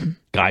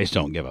 Guys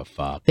don't give a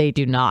fuck. They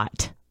do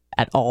not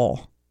at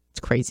all. It's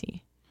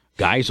crazy.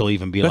 Guys will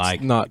even be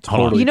like, not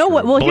totally. You know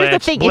what? Well, here's the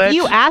thing. Blitz. If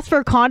you ask for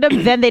a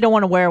condom, then they don't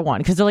want to wear one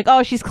because they're like,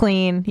 oh, she's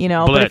clean, you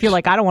know. But if you're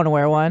like, I don't want to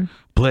wear one.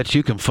 Blitz,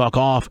 you can fuck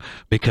off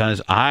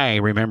because I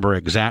remember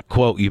exact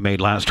quote you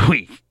made last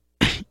week.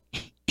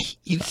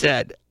 You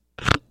said,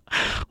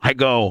 I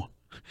go,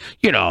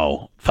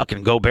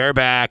 fucking go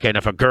bareback, and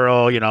if a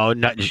girl,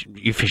 as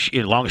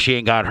long as she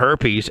ain't got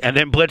herpes, and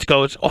then Blitz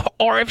goes,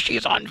 or if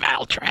she's on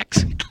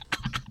Valtrex.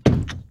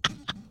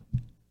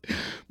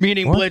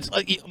 Meaning, what? Blitz,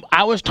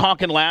 I was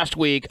talking last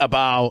week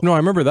about. No, I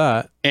remember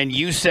that. And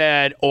you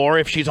said, or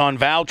if she's on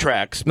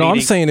Valtrex. No,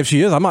 I'm saying if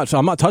she is, I'm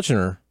not touching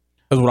her.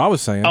 That's what I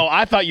was saying. Oh,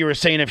 I thought you were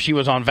saying if she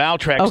was on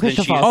Valtrex,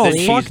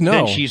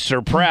 then she's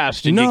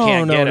suppressed and you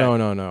can't get it.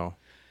 No.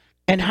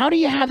 And how do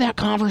you have that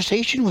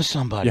conversation with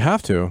somebody? You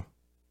have to.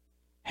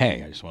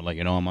 Hey, I just want to let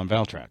you know I'm on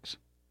Valtrex.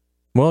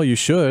 Well, you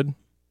should,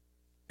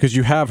 because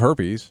you have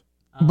herpes.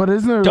 But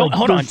isn't there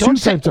hold on. Don't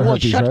say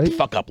herpes, shut right? the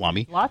fuck up,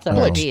 Lummy. Lots of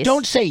herpes.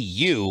 Don't say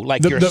you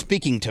like you're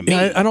speaking to me.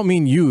 I don't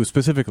mean you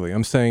specifically.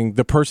 I'm saying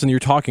the person you're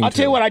talking to. I'll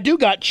tell you what, I do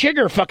got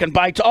chigger fucking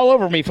bites all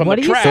over me from the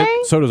track. What are you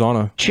saying? So does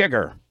Anna.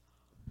 Chigger.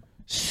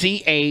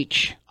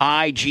 Chigger.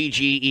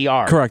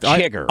 Correct.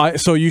 Chigger.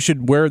 So you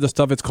should wear the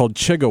stuff. It's called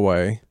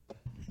Chigaway.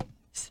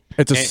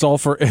 It's a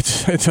sulfur.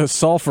 It's a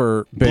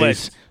sulfur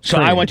based. So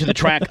cream. I went to the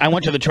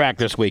track.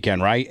 this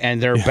weekend, right?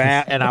 And they're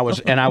bad. And I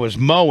was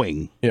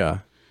mowing. Yeah.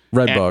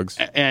 Red bugs.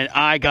 And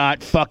I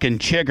got fucking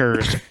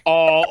chiggers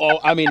all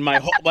I mean, my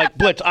whole, like,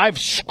 Blitz, I've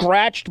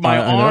scratched my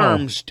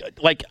arms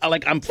like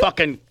I'm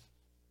fucking.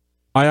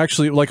 I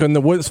actually, like in the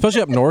woods,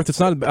 especially up north,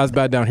 it's not as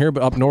bad down here,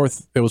 but up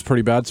north it was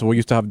pretty bad, so we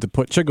used to have to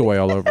put Chigaway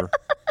all over.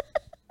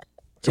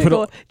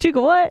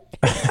 Chigga what?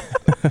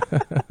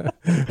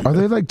 Are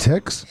they like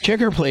ticks?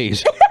 Chigger,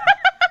 please.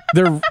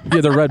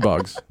 They're red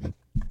bugs.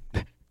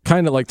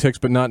 Kind of like ticks,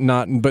 but not,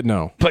 but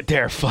no. But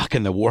they're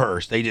fucking the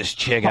worst. They just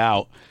chig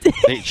out.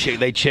 They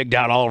chigged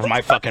out all over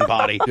my fucking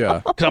body.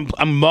 Yeah. Cause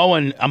I'm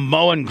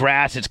mowing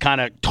grass. It's kind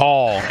of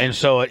tall, and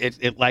so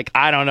it like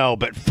I don't know,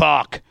 but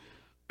fuck.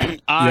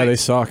 Yeah, they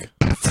suck.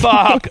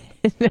 Fuck.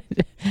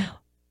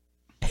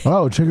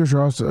 Oh, chiggers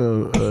are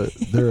also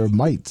they're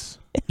mites.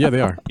 Yeah,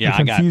 they are. Yeah,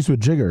 They're confused with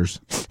jiggers.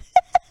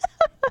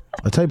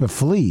 A type of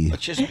flea.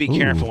 Let's just be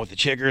careful with the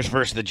chiggers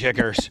versus the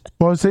jiggers.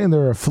 Well, I was saying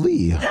they're a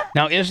flea.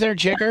 Now, is there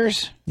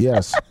jiggers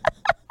Yes.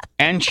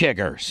 and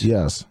chiggers?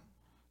 Yes.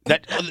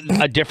 That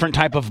a different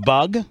type of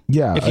bug?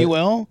 Yeah. if you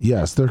will.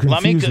 Yes, they're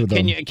confused with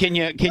them.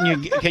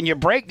 Can you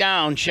break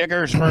down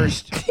chiggers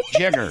versus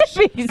jiggers?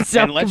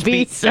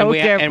 Be so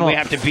careful. And we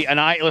have to be. And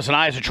I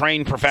as a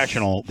trained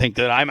professional, think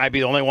that I might be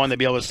the only one that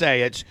be able to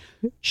say it's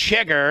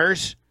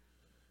chiggers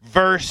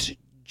versus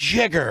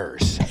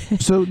jiggers.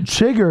 So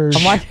chiggers.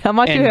 I'm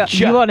watching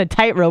you on a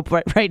tightrope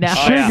right now.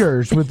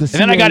 Chiggers with the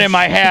And then I got in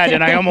my head,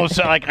 and I almost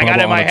I got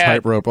in my head.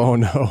 Tightrope. Oh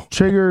no.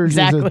 Chiggers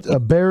Exactly. is a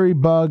berry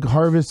bug,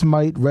 harvest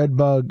mite, red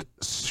bug,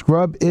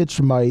 scrub itch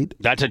mite,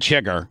 That's a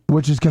chigger.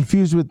 which is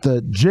confused with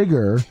the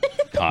jigger,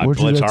 God, which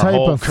Blitz, is a our type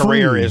whole of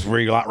career flea. is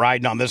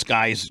riding on this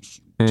guy's.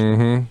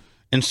 Mm-hmm.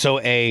 And so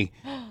a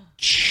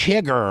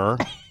chigger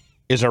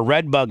is a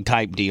red bug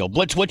type deal.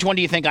 Blitz, which one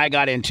do you think I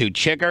got into,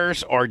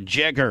 chiggers or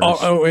jiggers?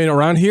 Oh, and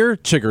around here,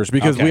 chiggers,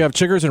 because Okay. we have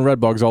chiggers and red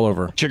bugs all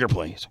over. Chigger,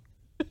 please.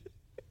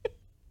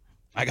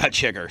 I got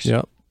chiggers.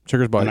 Yep.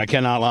 Chiggers bite. And I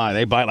cannot lie.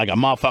 They bite like a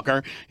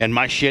motherfucker, and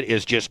my shit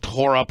is just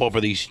tore up over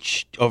these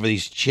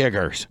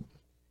chiggers.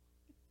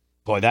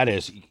 Boy, that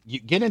is. You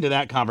get into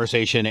that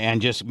conversation,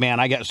 and just, man,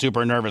 I get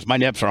super nervous. My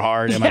nips are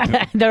hard.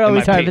 And They're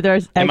always hard, but they're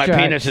extra and my hard.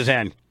 penis is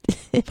in.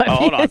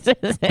 Hold on.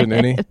 Couldn't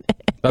any?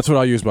 That's what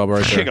I use, Bubba,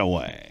 right there.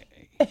 Chigaway.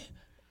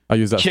 I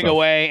use that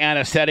Chigaway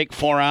anesthetic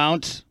 4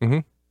 ounce. Mm-hmm.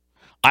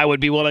 I would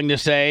be willing to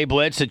say,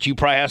 Blitz, that you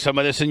probably have some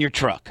of this in your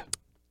truck.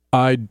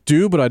 I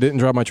do, but I didn't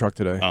drive my truck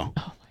today. Oh.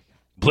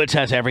 Blitz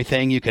has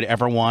everything you could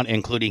ever want,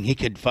 including he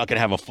could fucking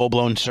have a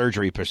full-blown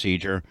surgery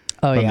procedure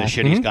from the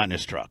shit he's got in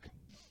his truck.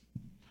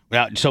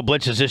 Now, so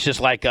Blitz, is this just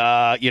like,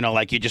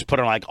 like you just put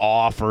it like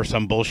off or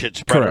some bullshit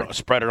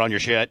spread it on your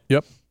shit?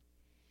 Yep.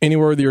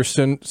 Anywhere that your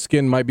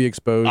skin might be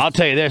exposed. I'll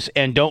tell you this,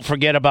 and don't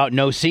forget about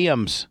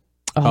no-see-ums.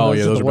 Oh,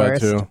 yeah, are those the are bad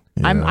worst. too.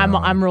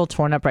 I'm real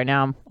torn up right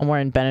now. I'm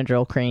wearing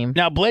Benadryl cream.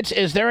 Now, Blitz,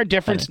 is there a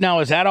difference? Now,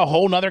 is that a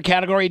whole nother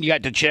category? You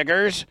got the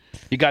chiggers,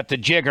 you got the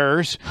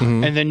jiggers,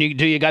 and then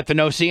you got the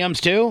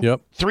no-see-ums too?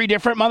 Yep. 3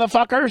 different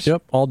motherfuckers?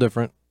 Yep, all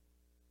different.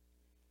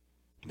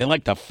 They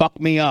like to fuck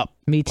me up.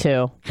 Me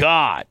too.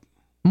 God.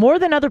 More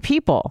than other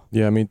people.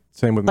 Yeah, I mean,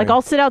 same with Like me.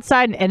 I'll sit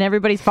outside and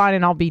everybody's fine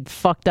and I'll be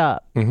fucked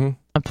up. Mm-hmm.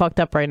 I'm fucked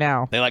up right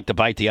now. They like to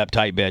bite the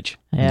uptight bitch.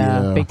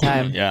 Yeah. Big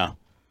time. Yeah.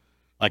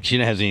 Like she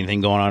has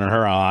anything going on in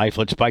her life.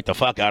 Let's bite the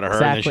fuck out of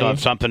her, and then she'll have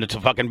something to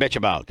fucking bitch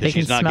about because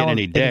she's not getting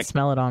any They can dick.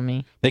 smell it on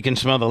me. They can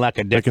smell the lack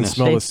of dickness. They can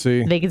smell the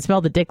C. They can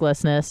smell the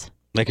dicklessness.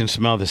 They can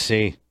smell the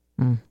C.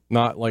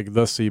 Not like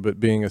the C, but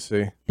being a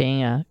C.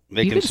 Being a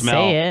They you can can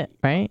smell say it,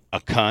 right? a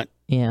cunt.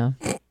 Yeah.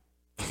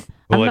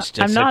 Well,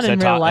 I'm not in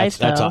real life,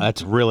 though.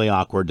 That's really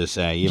awkward to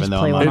say, even Just though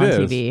play I'm one on It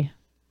is. TV.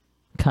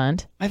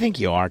 Cunt. I think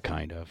you are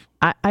kind of.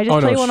 I just Oh,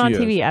 no, play one on she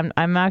TV.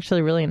 I'm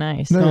actually really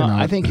nice. No, you're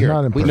not. I think you're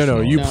not we- No,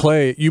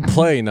 impersonal. you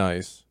play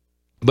nice.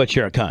 But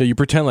you're a cunt. Yeah, you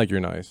pretend like you're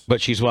nice.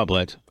 But she's what,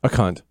 Blitz? A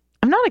cunt.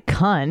 I'm not a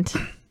cunt.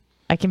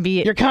 I can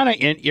be. You're kind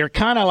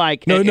of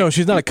like No,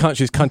 she's not a cunt.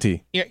 She's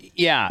cunty.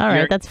 Yeah. All right,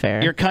 you're- that's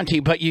fair. You're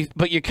cunty, but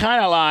you're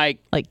kind of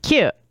like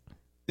cute.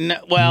 No.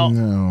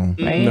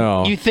 Right?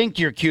 No. You think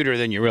you're cuter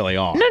than you really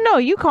are. No,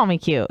 you call me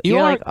cute. You You're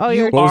are- like, oh,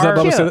 you you're What was that, are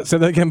Bubba? cute. Say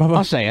that again, I'll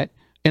Bubba. say it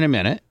in a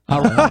minute.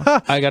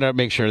 I gotta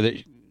make sure that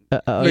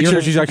Make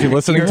sure she's actually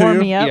listening to warm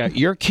you. me up. yeah,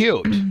 you're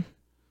cute,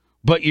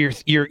 but you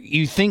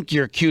think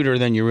you're cuter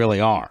than you really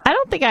are. I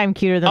don't think I'm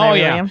cuter than I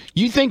really am.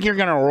 You think you're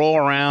gonna roll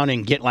around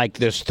and get like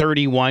this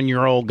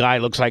 31-year-old guy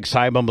looks like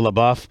Simon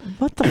LaBeouf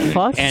What the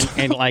fuck?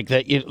 and like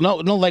that? No,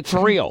 like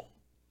for real.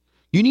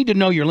 You need to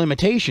know your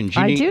limitations.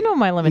 I do know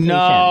my limitations.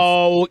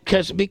 No,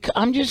 because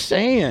I'm just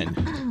saying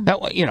that.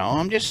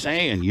 I'm just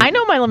saying. I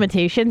know my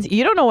limitations.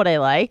 You don't know what I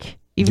like.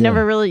 You've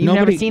never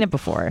Nobody- seen it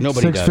before.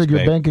 Nobody does. Six-figure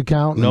Babe. bank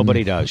account. and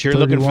Nobody does. You're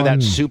looking for 31.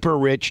 that super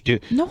rich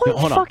dude. No, I'm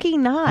hold on.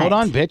 fucking not. Hold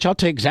on, bitch. I'll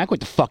tell you exactly what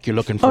the fuck you're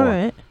looking for. All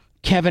right.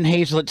 Kevin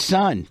Hazlett's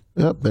son.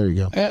 Yep, there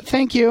you go.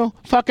 Thank you.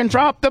 Fucking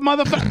drop the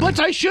motherfucker. Blitz,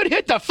 I should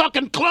hit the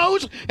fucking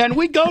close and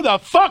we go the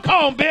fuck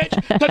home, bitch.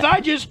 Because I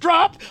just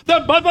dropped the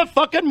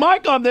motherfucking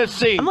mic on this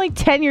seat. I'm like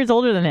 10 years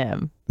older than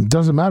him. It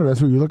doesn't matter.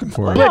 That's what you're looking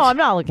for. No, I'm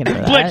not looking for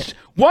that. Blitz,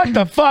 what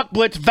the fuck,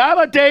 Blitz?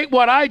 Validate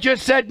what I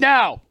just said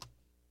now.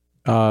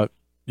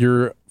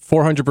 You're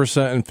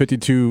 400% and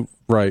 52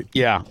 right.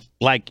 Yeah,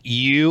 like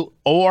you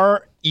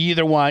or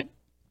either one,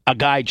 a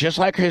guy just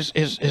like his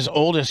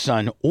oldest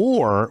son,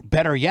 or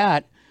better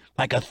yet,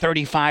 like a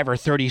 35 or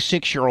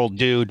 36-year-old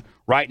dude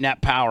right in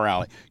that power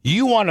alley.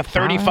 You want a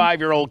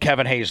 35-year-old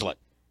Kevin Hazlett.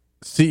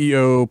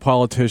 CEO,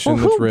 politician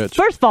Well, that's who, rich.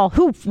 first of all,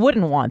 who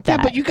wouldn't want that?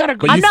 Yeah, but you got to.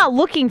 I'm not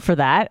looking for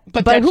that.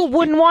 But But that's- who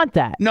wouldn't want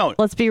that? No.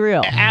 Let's be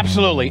real.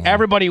 Absolutely.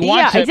 Everybody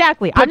wants it. Yeah,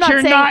 exactly. But I'm not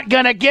you're saying- not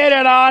going to get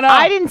it on us.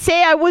 I didn't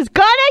say I was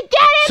gonna get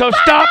it. So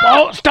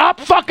Bubba! stop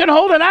fucking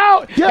holding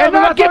out Yeah, and but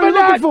not that's what giving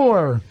you're that. looking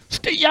for.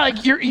 Yeah,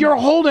 like you're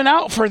holding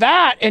out for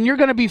that, and you're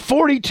going to be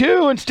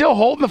 42 and still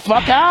holding the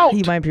fuck out.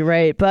 You might be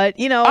right, but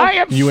I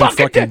am You and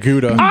fucking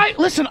Gouda.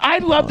 Listen, I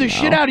love the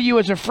shit out of you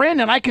as a friend,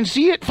 and I can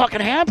see it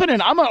fucking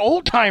happening. I'm an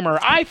old timer.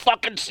 I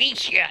fucking see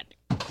shit.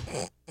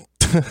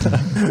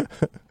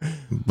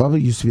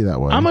 Bubba used to be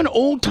that way. I'm an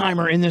old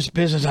timer in this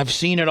business. I've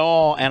seen it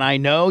all, and I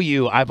know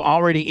you. I've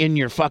already in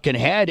your fucking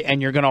head,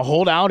 and you're gonna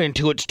hold out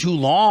until it's too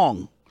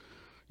long.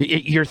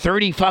 You're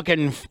 30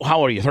 fucking. How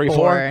old are you?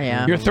 34.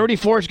 Yeah. Your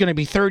 34 is gonna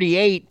be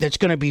 38. That's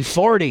gonna be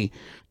 40.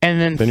 And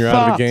then you're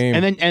out of the game.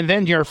 And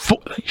then you're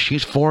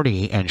she's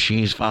 40 and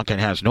she's fucking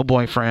has no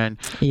boyfriend,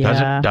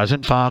 Yeah.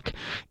 doesn't fuck,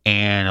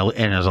 and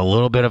is a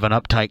little bit of an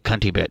uptight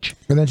cunty bitch.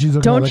 and then she's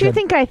looking don't like you a-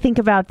 think I think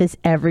about this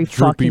every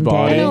Droopy fucking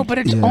body. I day? know, but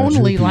it's Yeah,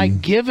 only droopy.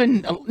 like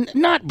giving,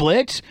 not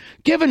Blitz,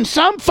 giving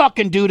some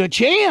fucking dude a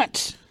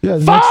chance. Yeah,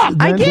 the Fuck! next-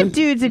 I then- give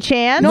dudes a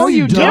chance. No,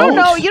 you You don't don't.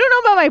 know. You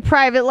don't know about my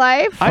private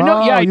life. I know,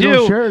 Oh, yeah, I you don't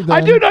do. share it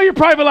I then. do know your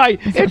private life.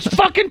 It's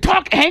fucking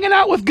hanging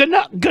out with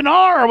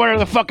Gunnar or whatever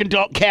the fucking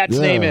cat's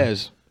Yeah. name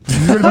is.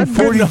 You're gonna be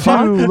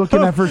 42,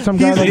 looking at for some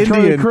guy He's like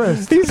Charlie Indian.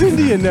 Chris. He's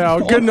Indian now.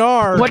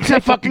 Gunnar. What's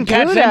that fucking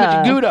cat's Gouda. name?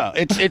 It's Gouda.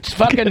 It's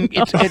fucking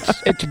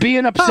it's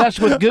being obsessed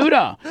with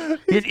Gouda.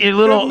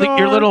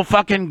 Your little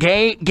fucking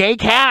gay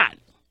cat.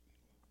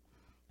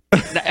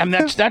 And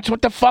that's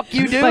what the fuck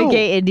you do. My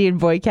gay Indian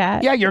boy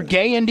cat. Yeah, you're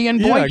gay Indian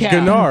boy Yeah, cat.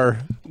 Gunnar.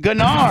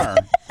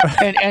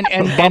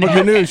 and Baba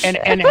Ganoush.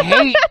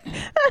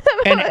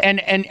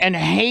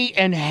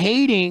 and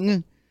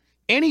hating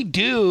any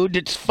dude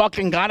that's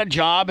fucking got a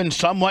job and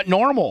somewhat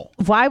normal.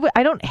 Why would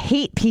I don't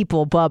hate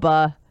people,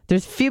 Bubba?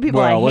 There's few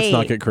people I Well, let's hate.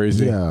 not get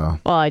crazy. Yeah.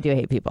 Well, I do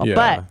hate people, Yeah.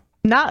 but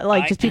not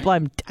like just people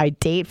I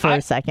date for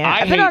a second.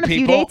 I I've been hate on a few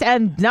people. dates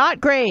and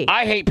not great.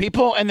 I hate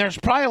people, and there's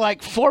probably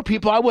like 4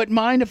 people I wouldn't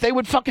mind if they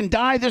would fucking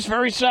die this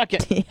very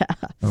second. Yeah.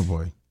 Oh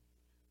boy.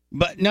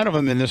 But none of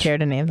them in this. Care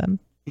to name them?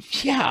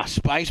 Yeah,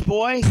 Spice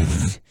Boy.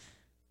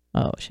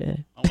 Oh shit.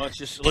 Let's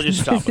just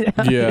stop it.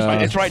 Yeah.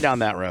 It's right down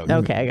that road.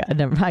 Okay,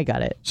 I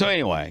got it. So So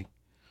anyway,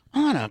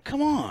 Anna,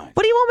 come on.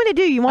 What do you want me to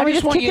do? You want me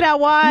to just kick it out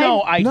wide?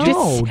 No, I No.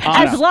 just...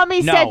 As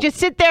Lummy said, just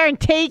sit there and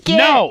take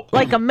it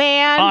like a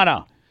man.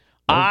 Anna,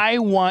 I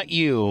want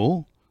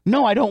you...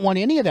 No, I don't want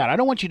any of that. I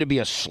don't want you to be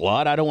a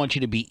slut. I don't want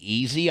you to be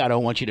easy. I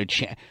don't want you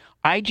to...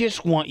 I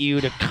just want you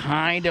to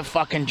kind of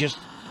fucking just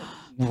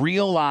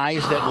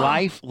realize that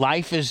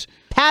life is...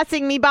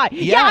 Passing me by.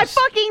 Yes. Yeah, I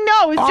fucking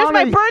know. It's just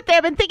my Anna, birthday.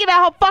 I've been thinking about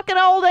how fucking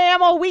old I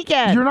am all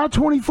weekend. You're not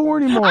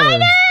 24 anymore. I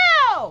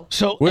know!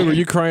 So... Wait, were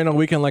you crying all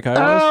weekend like I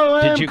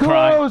was? LM Did you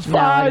cry? close, No,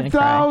 I didn't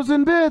cry.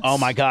 5,000 bits. Oh,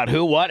 my God.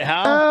 Who? What?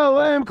 How?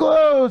 LM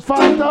close,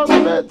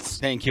 5,000 bits.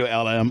 Thank you,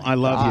 LM. I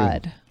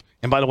love you.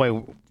 And by the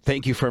way,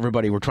 thank you for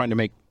everybody. We're trying to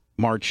make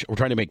March. We're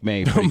trying to make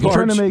May. Pretty good. We're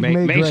trying to make May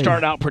May great.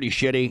 start out pretty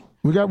shitty.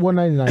 We got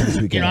 199 this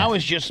weekend. You know, I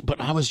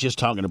was just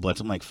talking to Blitz.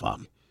 I'm like,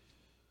 fuck.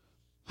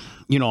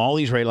 You know, a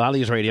lot of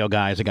these radio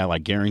guys that got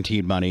like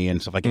guaranteed money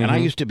and stuff like that. And I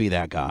used to be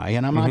that guy,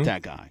 and I'm not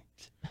that guy.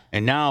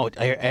 And now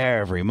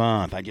every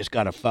month I just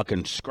got to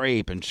fucking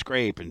scrape and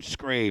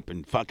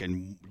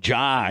fucking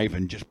jive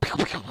and just.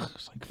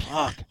 It's like,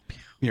 fuck.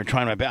 You're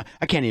trying my best.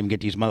 I can't even get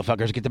these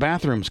motherfuckers to get the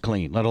bathrooms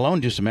clean, let alone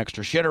do some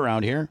extra shit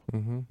around here.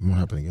 What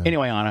happened again?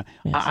 Anyway, Anna,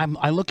 Yes.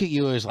 I look at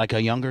you as like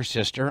a younger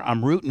sister.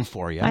 I'm rooting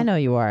for you. I know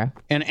you are.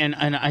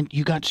 And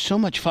you got so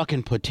much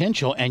fucking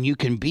potential, and you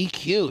can be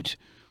cute,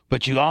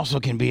 but you also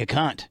can be a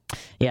cunt.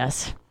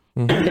 Yes.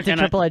 It's a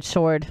triple-edged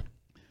sword.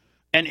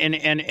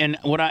 And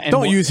what I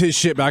Don't use his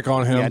shit back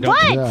on him. Yeah, don't,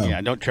 What?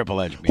 Yeah, don't triple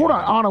edge me. Hold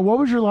on, Anna. What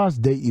was your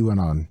last date you went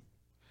on?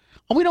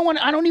 We don't want.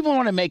 I don't even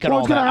want to make it Well, I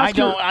all was gonna that. ask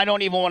her- I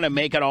don't even want to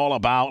make it all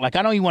about. Like,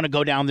 I don't even want to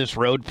go down this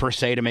road per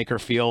se to make her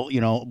feel,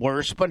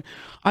 worse. But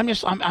I'm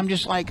just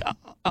like,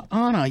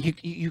 Anna,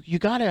 you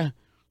gotta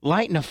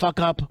lighten the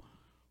fuck up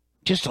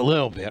just a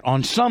little bit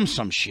on some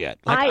shit.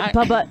 Like,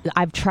 Bubba,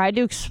 I've tried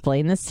to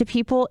explain this to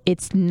people. It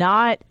does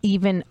not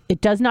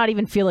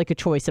even feel like a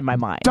choice in my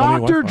mind.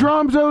 Dr.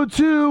 Drums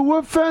 02,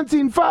 Wolf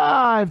Fencing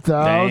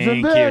 5,000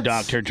 Thank bits. you,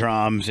 Dr.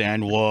 Drums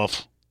and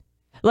Wolf.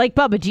 Like,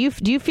 Bubba, do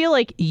you feel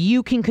like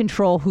you can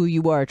control who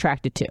you are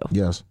attracted to?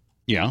 Yes.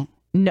 Yeah.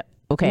 No.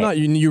 Okay. No,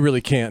 you really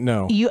can't.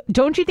 No.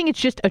 Don't you think it's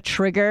just a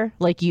trigger?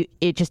 Like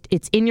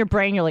it's in your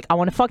brain. You're like, I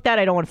want to fuck that.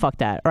 I don't want to fuck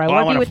that. Or I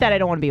want to be with that. I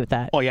don't want to be with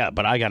that. Oh yeah,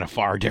 but I got a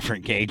far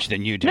different gauge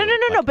than you do.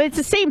 No. But it's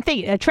the same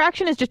thing.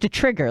 Attraction is just a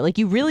trigger. Like,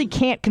 you really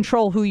can't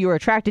control who you're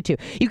attracted to.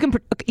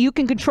 You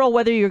can control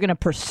whether you're going to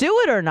pursue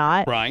it or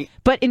not. Right.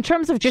 But in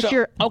terms of just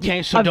So don't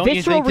you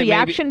visceral think that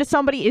reaction to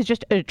somebody is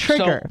just a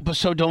trigger.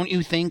 So don't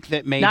you think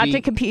that maybe Not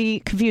to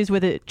confuse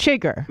with a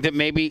trigger. that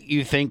maybe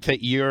you think that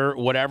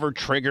whatever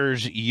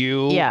triggers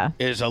you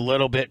is a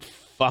little bit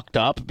fucked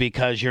up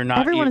because you're not.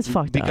 Everyone is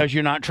fucked up. because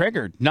you're not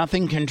triggered.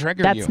 Nothing can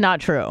trigger you. That's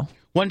not true.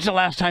 When's the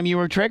last time you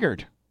were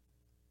triggered?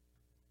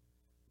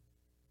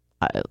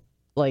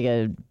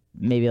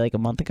 Maybe like a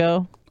month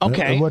ago.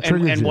 Okay. what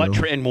triggered you?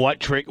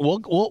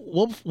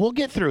 We'll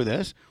get through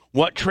this.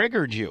 What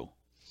triggered you?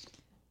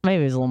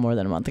 Maybe it was a little more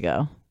than a month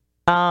ago.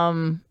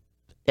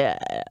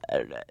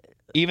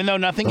 Even though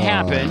nothing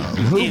happened.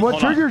 What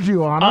triggers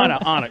you, Anna?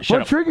 Anna, shut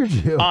What up.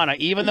 triggers you? Anna,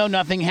 even though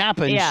nothing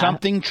happened,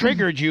 something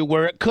triggered you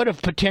where it could have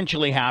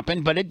potentially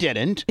happened, but it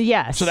didn't.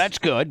 Yes. So that's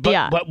good. But,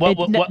 yeah. But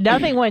what,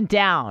 nothing went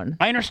down.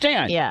 I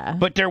understand. Yeah.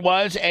 But there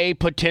was a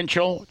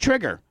potential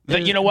trigger.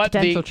 You know what?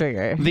 Potential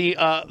trigger. The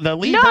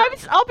lead. No,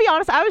 I'll be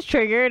honest. I was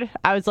triggered.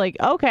 I was like,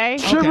 okay.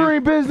 Sugary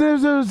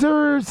business of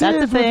zero the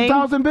with thing.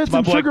 1,000 bits My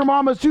and boy- Sugar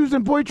Mama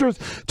Susan Poitras,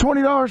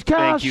 $20 cash.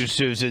 Thank you,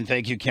 Susan.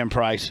 Thank you, Kim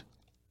Price.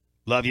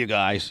 Love you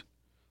guys.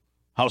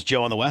 How's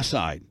Joe on the West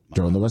Side?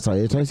 Joe on the West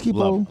Side.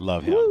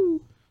 Love him.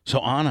 So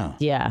Anna,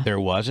 Yeah. there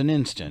was an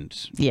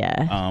instance.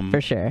 Yeah,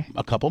 for sure.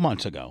 A couple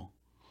months ago.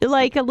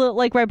 Like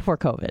like right before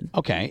COVID.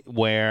 Okay,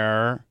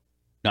 where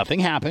nothing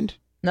happened.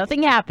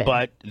 Nothing happened.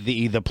 But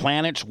the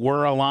planets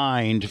were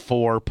aligned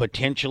for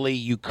potentially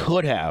you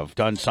could have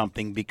done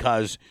something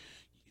because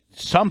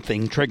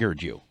something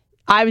triggered you.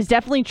 I was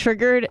definitely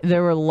triggered.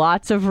 There were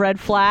lots of red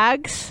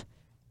flags,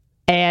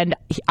 and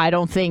I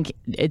don't think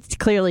it's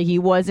clearly he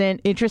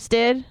wasn't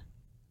interested.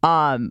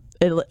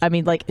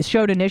 It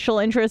showed initial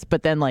interest,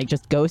 but then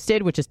just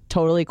ghosted, which is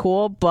totally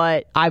cool.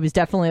 But I was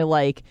definitely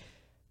like,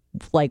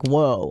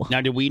 whoa.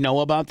 Now, do we know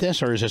about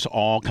this, or is this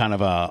all kind of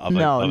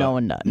No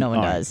one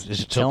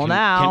does. Till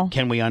now.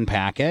 Can we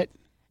unpack it?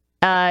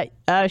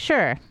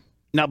 Sure.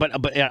 No,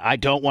 but I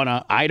don't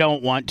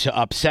want to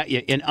upset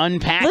you in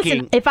unpacking.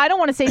 Listen, if I don't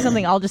want to say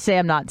something, I'll just say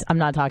I'm not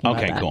talking about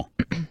that. Okay, cool.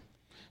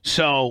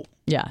 So,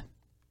 Yeah.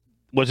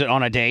 was it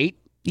on a date?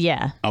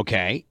 Yeah.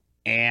 Okay.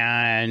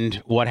 And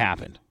what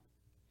happened?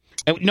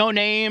 No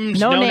names.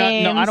 No No,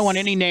 names. I don't want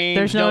any names.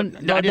 There's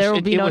there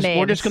will be no names.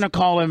 We're just gonna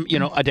call him,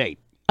 a date.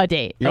 A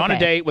date. You're on a Okay.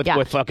 date with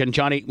Yeah. fucking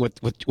Johnny with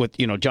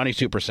Johnny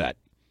Superset.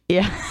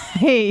 Yeah.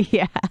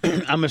 Yeah.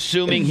 I'm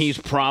assuming he's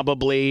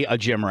probably a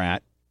gym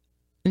rat.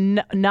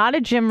 Not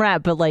a gym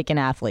rat, but like an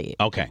athlete.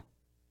 Okay.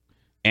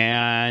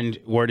 And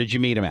where did you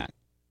meet him at?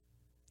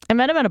 I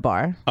met him at a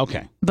bar,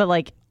 Okay. but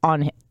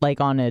on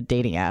a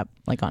dating app,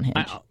 like on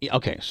Hinge.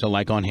 Okay, so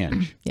like on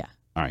Hinge. Yeah.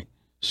 All right.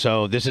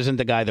 So this isn't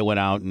the guy that went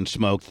out and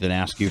smoked and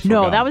asked you for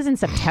No, gum. that was in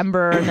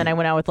September, and then I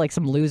went out with like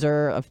some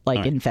loser of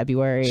like in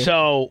February.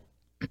 So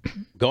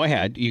go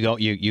ahead.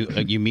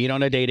 You meet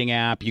on a dating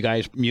app. You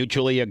guys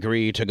mutually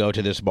agree to go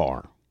to this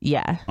bar.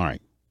 Yeah. All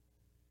right.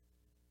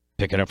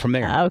 Pick it up from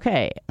there.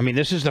 Okay. I mean,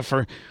 this is the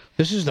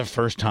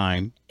first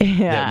time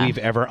Yeah. that we've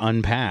ever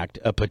unpacked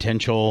a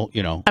potential,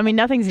 I mean,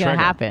 nothing's gonna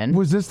trigger. happen.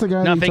 Was this the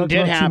guy? Nothing you talked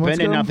did about 2 months happen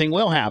and ago? nothing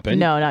will happen.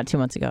 No, not 2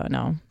 months ago.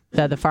 No,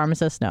 the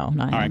pharmacist. No,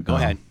 not him. All right, go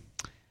ahead.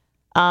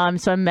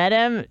 So I met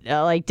him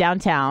like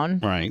downtown,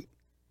 Right.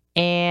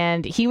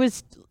 and he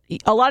was.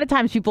 A lot of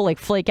times people like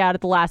flake out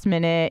at the last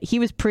minute. He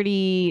was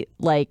pretty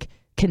like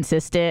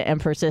consistent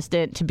and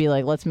persistent to be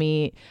like, let's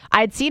meet.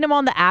 I had seen him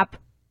on the app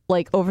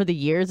like over the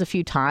years a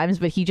few times,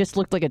 but he just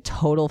looked like a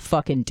total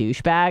fucking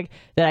douchebag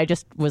that I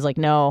just was like,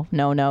 no.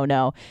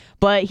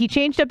 But he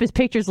changed up his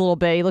pictures a little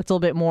bit. He looked a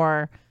little bit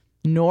more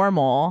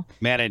normal.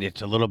 Matt,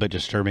 it's a little bit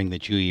disturbing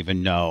that you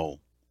even know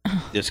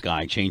this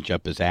guy changed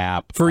up his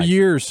app. For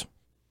years.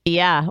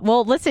 Yeah.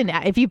 Well, listen,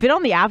 if you've been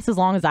on the apps as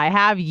long as I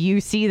have,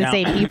 you see the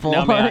same people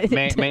Now, may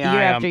year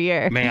I, after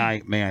year. May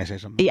I say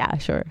something? Yeah,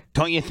 sure.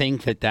 Don't you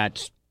think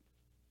that's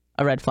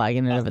A red flag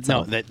in and of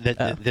itself. no,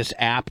 this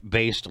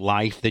app-based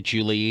life that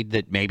you lead,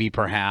 that maybe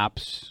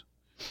perhaps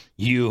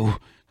you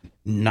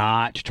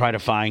not try to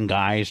find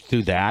guys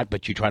through that,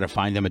 but you try to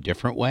find them a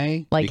different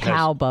way? Like Because,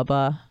 how,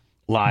 Bubba?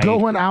 Like,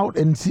 Going out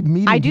and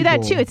meeting I do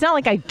that people. too. It's not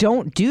like I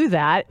don't do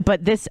that,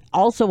 but this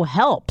also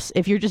helps.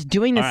 If you're just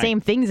doing the All right.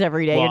 same things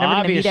every day, well, you're never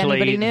going to meet obviously,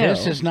 anybody new.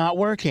 this is not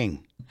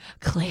working.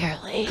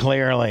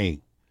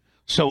 Clearly.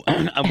 So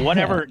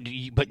whatever,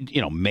 but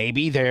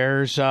maybe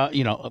there's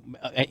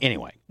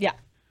anyway. Yeah.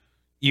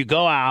 You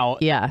go out.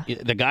 Yeah.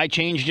 The guy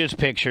changed his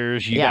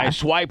pictures. You Yeah. guys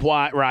swipe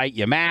right.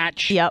 You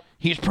match. Yep.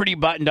 He's pretty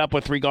buttoned up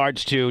with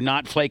regards to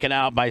not flaking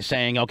out by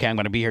saying, "Okay, I'm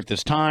going to be here at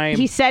this time."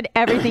 He said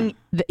everything.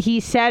 He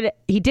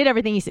did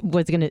everything he said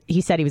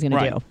he was going to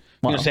do. You're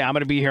going to say, "I'm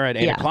going to be here at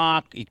 8 Yeah.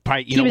 o'clock." He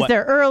probably, He was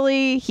there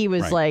early. He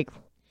was Right. like,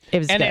 it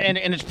was And good.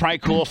 and it's probably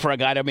cool for a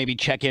guy to maybe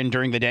check in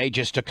during the day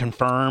just to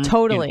confirm.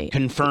 Totally.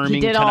 Confirming He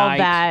did tonight. all of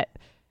that.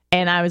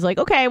 And I was like,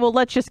 okay, well,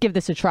 let's just give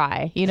this a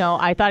try.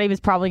 I thought he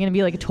was probably going to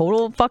be like a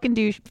total fucking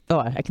douche. Oh,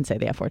 I can say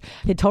the F word.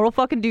 A total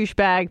fucking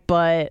douchebag.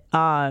 But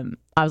I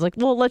was like,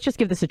 well, let's just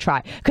give this a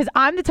try. Because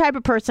I'm the type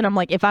of person, I'm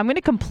like, if I'm going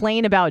to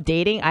complain about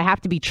dating, I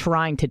have to be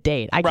trying to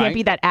date. I can't Right.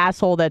 be that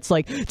asshole that's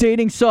like,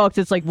 dating sucks.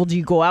 It's like, well, do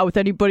you go out with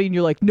anybody? And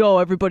you're like, no,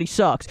 everybody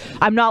sucks.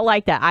 I'm not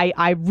like that.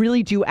 I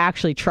really do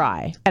actually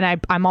try. And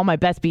I'm on my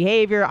best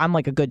behavior. I'm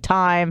like a good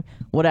time,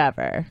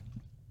 whatever.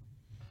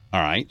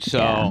 All right. So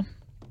Yeah.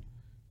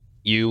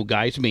 you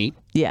guys meet.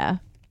 Yeah.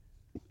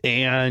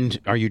 And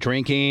are you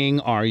drinking?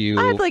 Are you?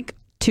 I had like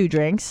 2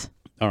 drinks.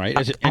 All right.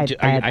 Is it,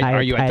 I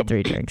are you at had the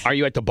 3 drinks. Are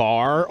you at the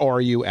bar or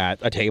are you at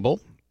a table?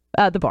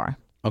 The bar.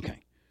 Okay.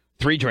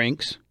 3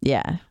 drinks.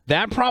 Yeah.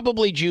 That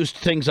probably juiced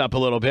things up a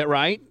little bit,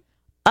 right?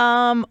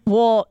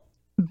 Well,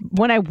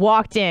 when I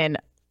walked in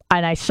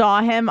and I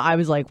saw him, I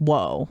was like,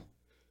 whoa.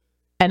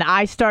 And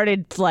I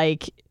started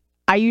like,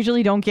 I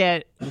usually don't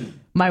get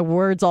my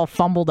words all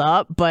fumbled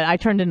up, but I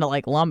turned into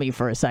like Lummy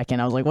for a second.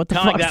 I was like, what the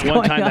Kind of fuck's like that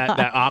one going time, on?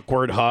 that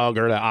awkward hug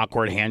or that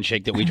awkward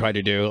handshake that we tried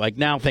to do. Like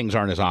now things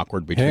aren't as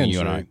awkward between you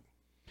and I. Handshake.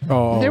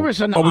 Oh, There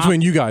was an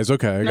between you guys.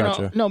 Okay, I No,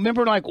 gotcha. no,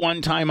 remember like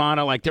one time,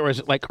 Anna, like there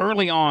was like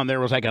early on, there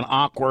was like an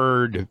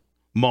awkward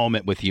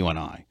moment with you and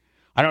I.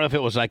 I don't know if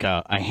it was like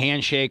a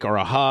handshake or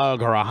a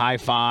hug or a high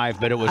five,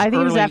 but it was I think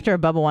it was early- after a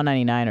Bubba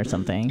 199 or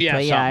something. Yeah,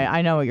 but yeah, something.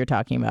 I know what you're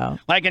talking about.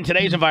 Like in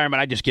today's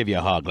environment, I just give you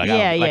a hug. Like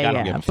Yeah, I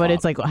don't give a But fuck.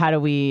 it's like, how do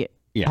we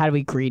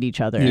greet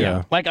each other?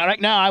 Yeah. Like right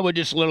now, I would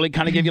just literally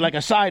kind of give you like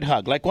a side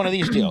hug, like one of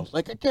these deals,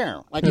 like a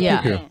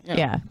Yeah. tutu.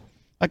 Yeah.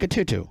 Like a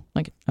tutu,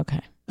 Like,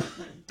 okay.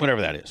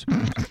 whatever that is.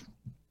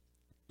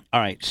 All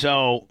right,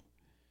 so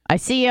I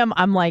see him.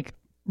 I'm like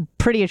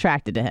pretty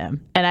attracted to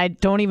him, and I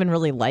don't even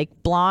really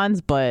like blondes.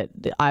 But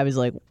I was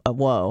like,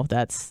 "Whoa,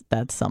 that's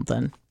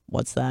something.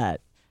 What's that?"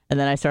 And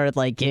then I started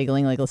like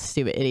giggling like a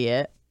stupid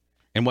idiot.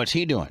 and what's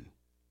he doing?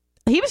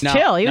 He was Now-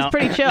 chill. He was now-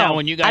 pretty chill. now,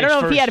 when you I don't guys know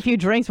if he first- had a few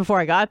drinks before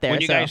I got there. When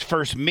you so. guys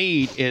first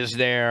meet, is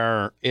it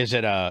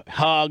a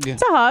hug?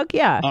 It's a hug.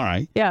 Yeah. All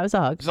right. Yeah, it was a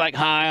hug. It's like,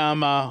 hi,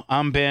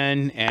 I'm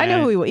Ben. And I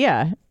know who he was.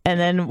 Yeah. And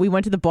then we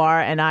went to the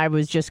bar, and I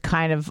was just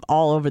kind of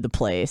all over the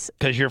place.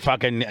 because you're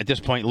fucking at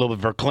this point a little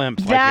bit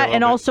verklempt. That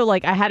and also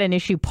like I had an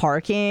issue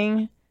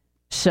parking,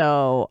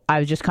 so I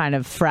was just kind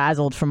of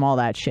frazzled from all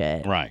that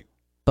shit. right.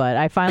 But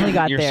I finally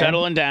got You're there.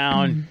 settling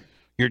down.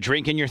 You're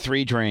drinking your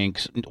 3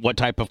 drinks. What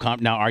type of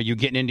now? Are you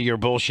getting into your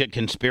bullshit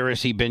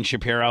conspiracy? Ben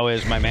Shapiro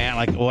is my man.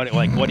 Like what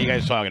are you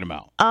guys talking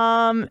about?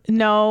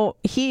 No,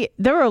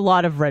 there were a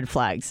lot of red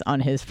flags on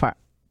his part.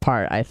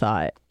 I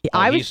thought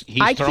He's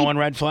throwing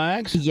red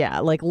flags. Yeah,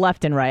 like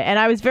left and right, and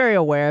I was very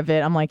aware of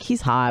it. I'm like, he's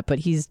hot,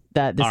 but this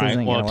All isn't right.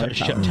 gonna Well,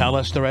 work out. tell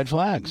us the red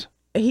flags.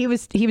 He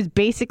was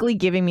basically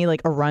giving me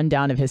like a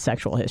rundown of his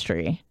sexual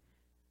history.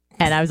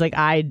 And I was like,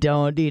 I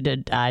didn't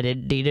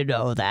need to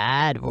know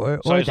that.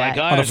 Or So he's that.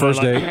 like, On a first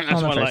date? I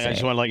just want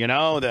to let you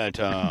know that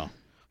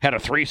had a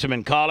threesome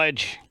in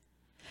college.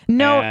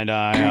 No, And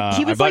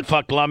he I was butt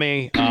fucked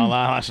Lummy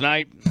last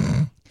night.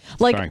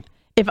 like Sorry.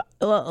 if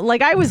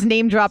like I was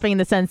name dropping in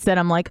the sense that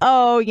I'm like,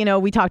 oh,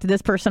 we talked to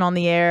this person on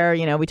the air,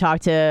 we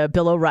talked to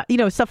Bill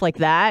O'Reilly, stuff like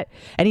that.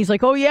 And he's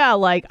like, oh yeah,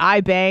 like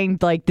I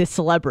banged like this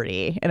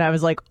celebrity, and I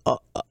was like,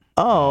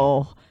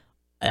 oh.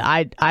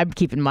 I'm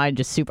keeping mine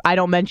just super. I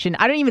don't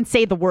even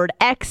say the word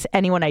X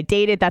anyone I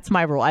dated. That's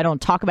my rule. I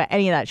don't talk about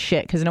any of that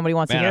shit because nobody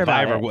wants to hear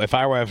about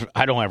it.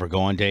 I don't ever go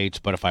on dates,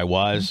 but if I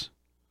was,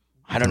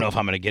 I don't know if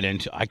I'm going to get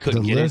into. I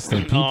couldn't get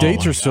into.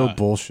 Dates are so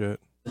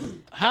bullshit.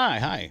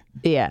 Hi.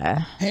 Yeah.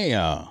 Hey,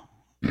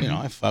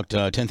 I fucked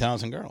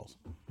 10,000 girls.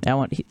 I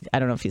don't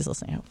know if he's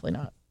listening. Hopefully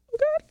not.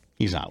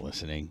 He's not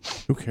listening.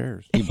 Who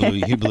cares? He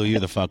blew you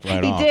the fuck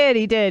right off.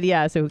 He did.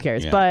 Yeah. So who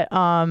cares? Yeah. But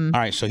all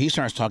right. So he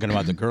starts talking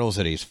about the girls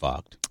that he's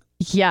fucked.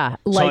 Yeah.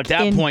 So at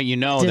that point,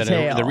 detail.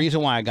 that the reason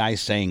why a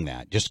guy's saying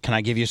that. Just can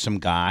I give you some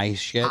guy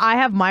shit? I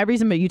have my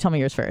reason, but you tell me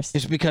yours first.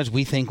 It's because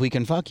we think we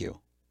can fuck you.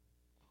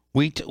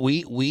 We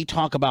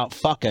talk about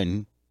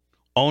fucking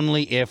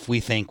only if we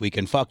think we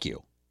can fuck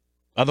you.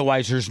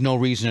 Otherwise, there's no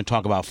reason to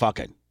talk about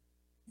fucking.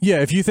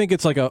 Yeah, if you think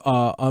it's like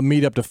a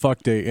meet up to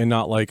fuck date and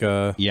not like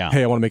a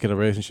hey, I want to make it a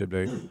relationship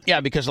date.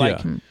 Yeah, because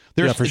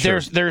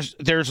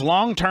there's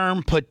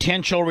long-term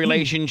potential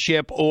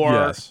relationship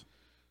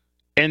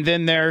and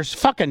then there's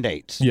fucking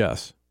dates.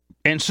 Yes.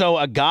 And so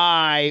a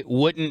guy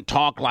wouldn't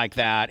talk like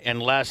that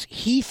unless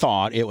he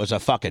thought it was a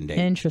fucking date.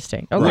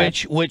 Interesting. Okay.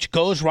 Which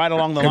goes right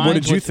along the lines. What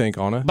did you think,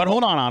 Anna? But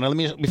hold on,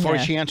 Anna. Before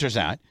she answers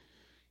that.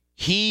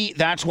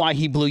 That's why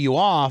he blew you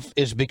off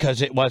is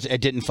because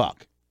it didn't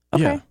fuck.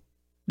 Okay. Yeah.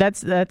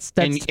 That's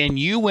and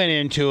you went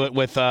into it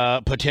with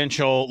a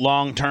potential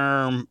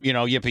long-term,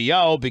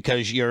 yippee-yo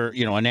because you're,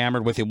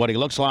 enamored with what he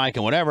looks like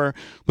and whatever,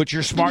 but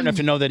you're smart enough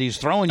to know that he's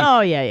throwing you.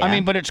 Oh, yeah. I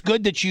mean, but it's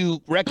good that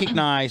you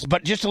recognize,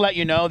 but just to let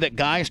you know that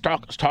guys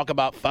talk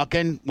about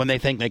fucking when they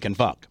think they can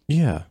fuck.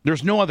 Yeah.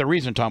 There's no other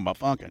reason to talk about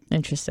fucking.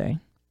 Interesting.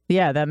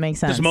 Yeah, that makes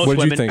sense.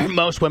 Because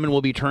most women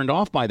will be turned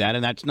off by that,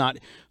 and it's not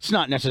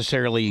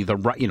necessarily the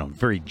right,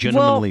 very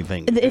gentlemanly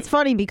thing. It's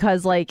funny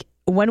because like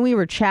when we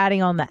were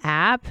chatting on the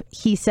app,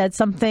 he said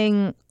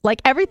something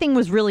like everything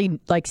was really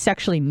like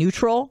sexually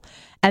neutral,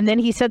 and then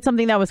he said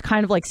something that was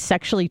kind of like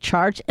sexually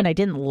charged, and I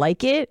didn't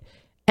like it,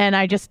 and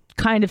I just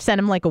kind of sent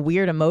him like a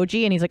weird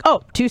emoji, and he's like,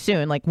 "Oh, too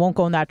soon, like won't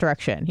go in that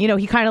direction."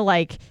 He kind of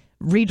like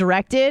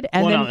redirected,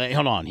 and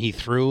hold on, he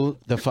threw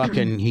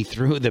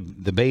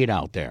the bait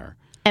out there.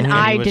 And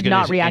I did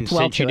not react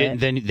well to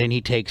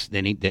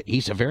it.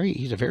 He's a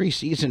very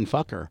seasoned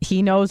fucker.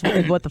 He knows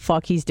what the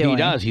fuck he's doing. He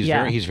does. He's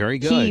very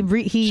good.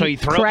 He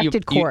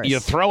corrected course. You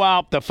throw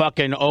out the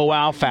fucking oh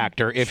wow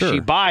factor. If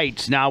she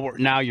bites,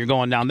 now you're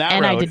going down that road.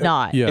 And I did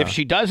not. Yeah. If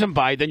she doesn't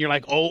bite, then you're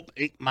like, oh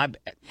my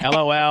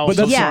LOL.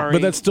 But sorry.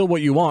 But that's still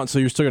what you want, so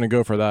you're still gonna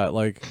go for that,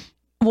 like.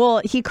 Well,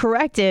 he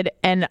corrected,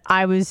 and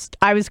I was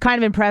kind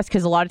of impressed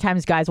because a lot of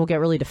times guys will get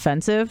really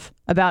defensive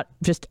about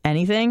just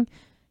anything.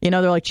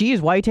 They're like,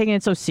 geez, why are you taking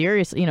it so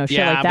serious? Shit like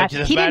that.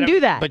 He didn't do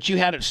that. But you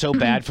had it so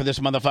bad for this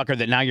motherfucker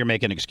that now you're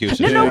making excuses.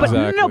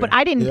 But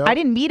I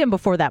didn't meet him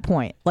before that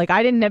point. Like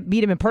I didn't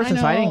meet him in person,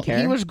 so I didn't care.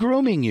 He was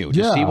grooming you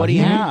to see what he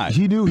had.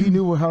 He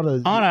knew how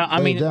to.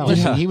 Anna,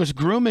 listen, he was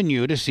grooming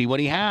you to see what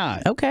he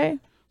had. Okay.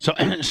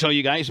 So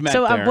you guys met.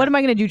 So there. What am I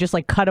going to do? Just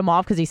like cut him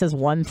off because he says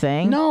one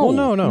thing? No.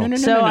 Well, no.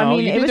 So I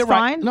mean, it was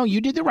fine. No,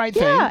 you did the right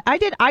thing. Yeah, I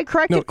did. I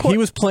corrected. No, he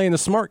was playing the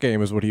smart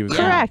game, is what he was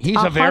doing. Correct. He's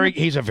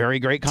a very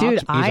great coxman.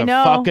 Dude, I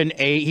know.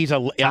 He's a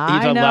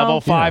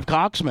level 5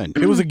 coxman.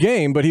 It was a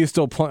game, but he's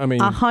still playing. I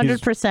mean,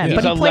 100%.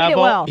 But he played it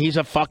well. He's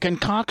a fucking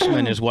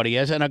coxman, is what he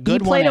is, and a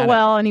good one. He played it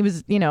well, and he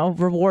was,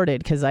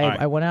 rewarded because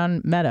I went on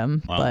and met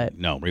him. But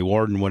no,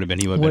 rewarding would have been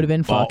would have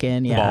been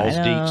fucking balls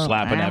deep,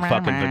 slapping that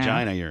fucking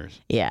vagina of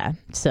yours. Yeah.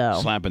 So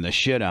slapping the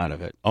shit out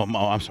of it. Oh,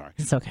 I'm sorry.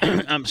 It's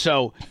okay.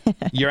 So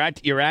you're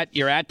at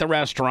the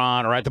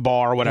restaurant or at the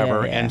bar or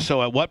whatever, and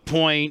so at what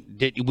point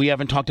we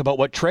haven't talked about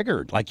what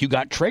triggered? Like you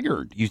got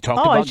triggered. You talked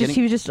about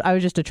I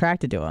was just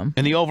attracted to him.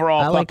 And the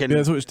overall fucking.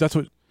 That's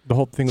what the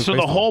whole thing was. So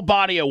the whole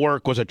body of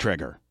work was a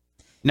trigger.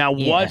 Now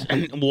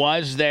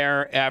was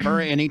there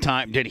ever any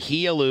time did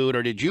he allude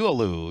or did you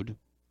allude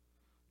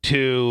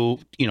to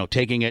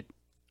taking it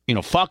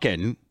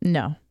fucking?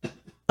 No.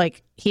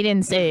 Like he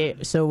didn't say.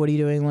 So what are you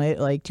doing late?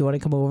 Like, do you want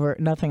to come over?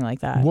 Nothing like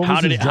that. What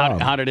was his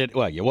job? How did it?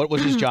 Well, what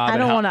was his job? I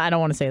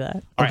don't want to say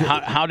that. All right.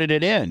 How did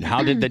it end?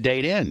 How did the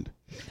date end?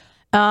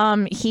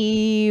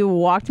 He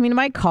walked me to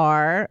my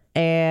car,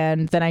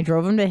 and then I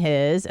drove him to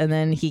his, and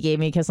then he gave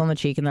me a kiss on the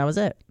cheek, and that was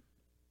it.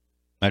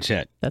 That's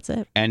it. That's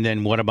it. And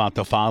then what about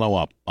the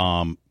follow-up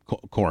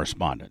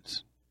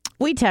correspondence?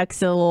 We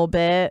texted a little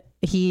bit.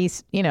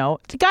 He's,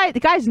 the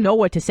guys know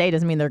what to say.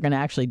 Doesn't mean they're going to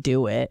actually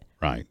do it.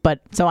 Right. But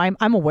so I'm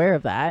aware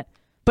of that.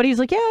 But he's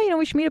like, yeah,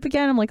 we should meet up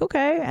again. I'm like,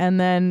 okay. And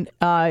then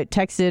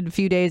texted a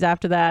few days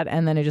after that,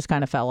 and then it just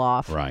kind of fell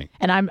off. Right.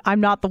 And I'm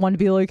not the one to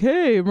be like,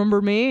 hey,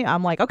 remember me?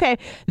 I'm like, okay,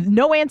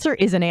 no answer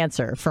is an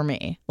answer for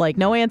me. Like,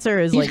 no answer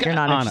is you're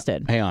not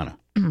interested. Hey, Anna,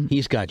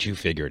 he's got you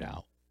figured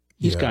out.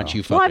 He's got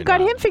you fucking. Well, I've got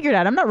him figured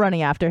out. I'm not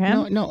running after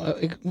him. No,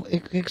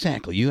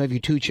 exactly. You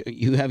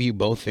have you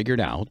both figured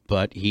out,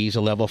 but he's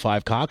a level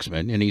 5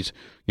 cocksman, and he's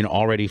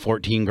already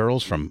 14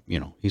 girls from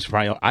he's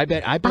probably. I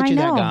bet you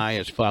that guy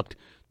has fucked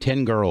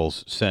 10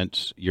 girls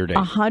since your day.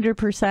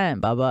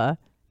 100%, Bubba.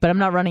 But I'm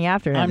not running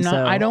after him. I'm not.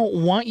 So. I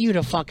don't want you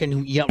to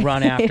fucking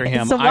run after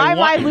him. So why am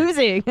I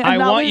losing? I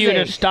want you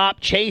to stop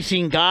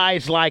chasing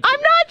guys like I'm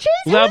not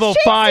chasing. level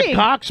 5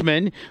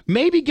 cocksman.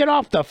 Maybe get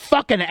off the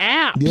fucking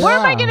app. Yeah. Where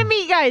am I going to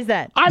meet guys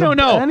then? I don't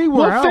know.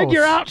 Anywhere else.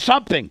 Figure out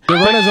something. The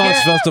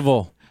Renaissance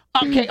Festival.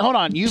 Okay, hold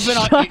on. You've been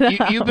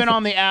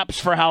on the apps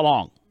for how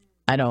long?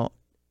 I don't.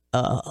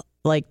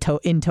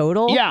 In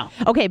total? Yeah.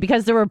 Okay,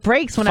 because there were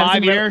breaks when I was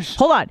 5 years.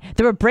 Hold on.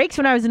 There were breaks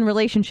when I was in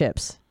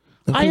relationships.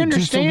 Okay, I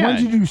understand.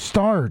 When did you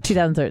start?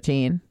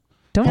 2013.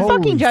 Don't Holy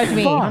fucking judge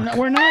me. fuck.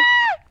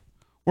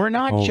 We're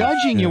not Oh,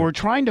 judging you. shit. We're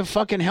trying to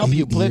fucking help 8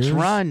 you. Blitz, years?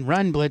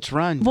 run, Blitz,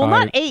 run. Well,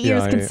 not 8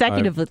 years I-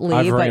 consecutively,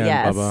 I've but ran,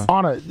 yes. Bubba.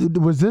 Anna,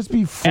 was this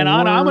before? And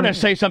I'm going to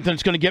say something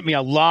that's going to get me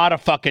a lot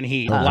of fucking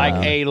heat.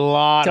 Like a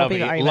lot Don't of be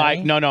heat. arguing Like,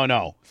 me.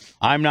 no.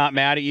 I'm not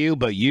mad at you,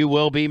 but you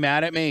will be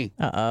mad at me.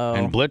 Uh-oh.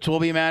 And Blitz will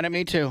be mad at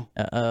me too.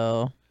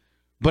 Uh-oh.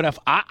 But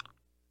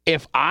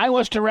if I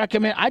was to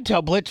recommend, I'd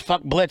tell Blitz,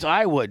 fuck Blitz,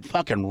 I would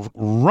fucking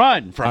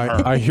run from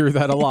her. I hear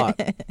that a lot.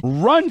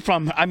 Run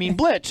from her. I mean,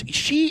 Blitz,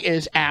 she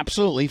is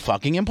absolutely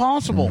fucking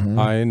impossible.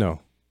 I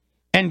know.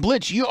 And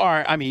Blitz, you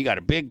got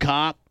a big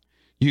cock.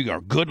 You are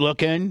good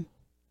looking.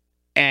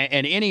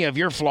 And any of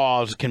your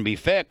flaws can be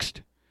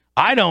fixed.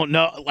 I don't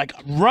know. Like,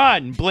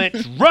 run,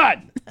 Blitz,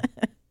 run.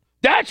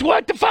 That's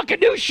what the fucking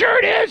new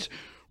shirt is.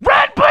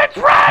 Run, Blitz,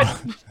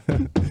 run.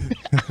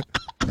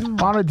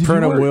 Anna, Print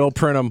them, Will.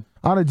 Print them.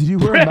 Anna, did you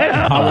wear a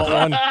I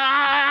want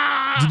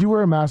one. Did you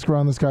wear a mask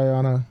around this guy,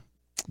 Anna?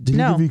 Did he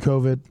No. give you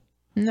COVID?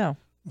 No.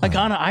 Like,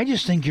 Anna, I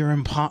just think you're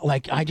impossible.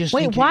 Like, I just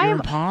Wait, think why you're am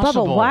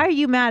impossible. Bubba, why are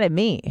you mad at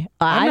me?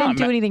 I not didn't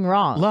do ma- anything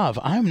wrong. Love,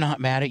 I'm not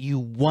mad at you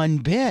one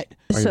bit.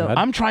 Are you So mad?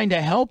 I'm trying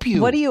to help you.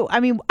 what do you?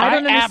 I mean, I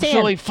don't understand.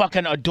 absolutely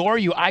fucking adore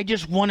you. I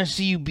just want to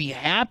see you be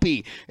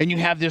happy. And you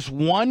have this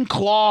one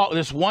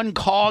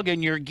cog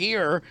in your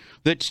gear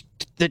that's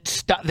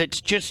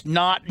just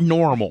not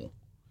normal.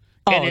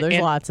 Oh, And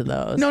there's lots of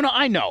those. No,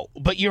 I know,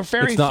 but you're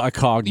very. It's not a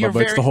cog, you're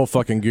but it's the whole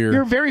fucking gear.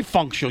 You're very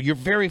functional. You're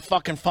very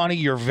fucking funny.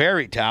 You're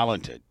very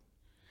talented.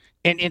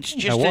 And it's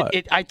just what?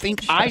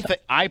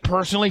 I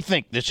personally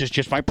think, this is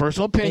just my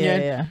personal opinion,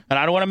 Yeah. and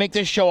I don't want to make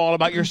this show all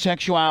about your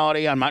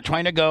sexuality. I'm not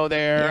trying to go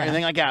there or Yeah.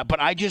 anything like that. But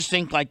I just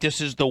think like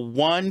this is the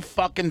one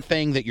fucking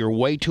thing that you're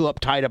way too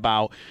uptight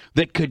about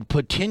that could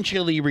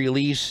potentially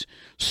release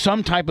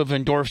some type of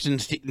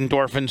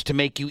endorphins to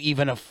make you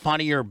even a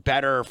funnier,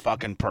 better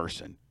fucking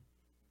person.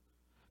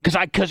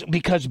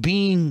 Because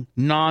being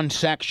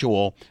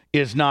non-sexual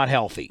is not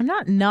healthy. I'm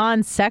not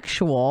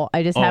non-sexual.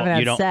 I just Oh, haven't you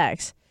had don't-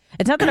 sex.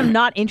 It's not that I'm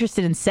not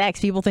interested in sex.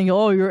 People think,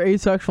 "Oh, you're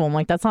asexual." I'm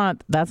like, that's not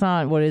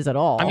what it is at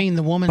all. I mean,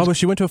 the woman's. Bubba,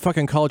 she went to a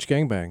fucking college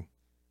gangbang.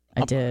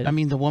 I did. I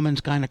mean, the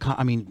woman's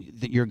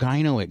your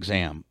gyno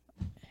exam.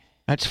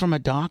 That's from a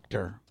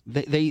doctor.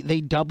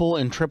 They double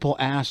and triple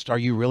asked, "Are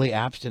you really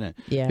abstinent?"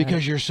 Yeah.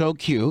 Because you're so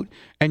cute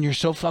and you're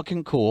so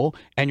fucking cool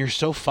and you're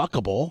so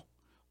fuckable.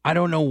 I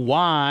don't know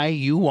why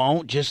you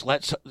won't just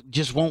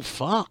won't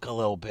fuck a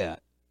little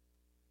bit.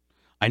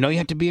 I know you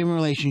have to be in a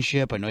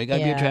relationship. I know you got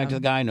to be attracted to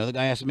the guy. I know the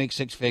guy has to make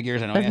 6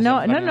 figures. I know. He has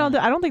no.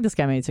 to I don't think this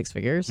guy made 6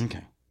 figures.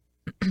 Okay.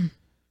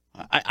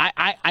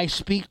 I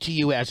speak to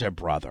you as a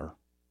brother.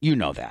 You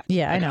know that.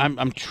 Yeah, I know.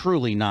 I'm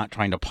truly not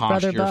trying to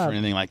posture Brother for Bub.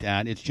 anything like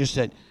that. It's just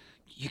that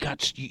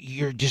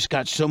you're just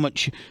got so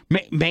much.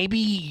 Maybe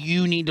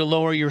you need to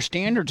lower your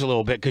standards a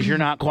little bit because you're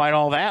not quite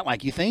all that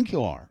like you think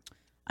you are.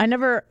 I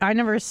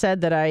never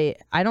said that I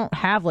don't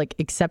have like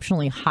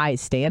exceptionally high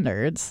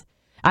standards.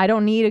 I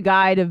don't need a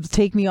guy to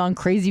take me on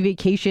crazy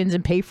vacations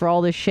and pay for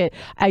all this shit.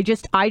 I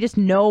just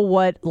know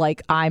what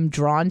like I'm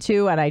drawn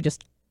to, and I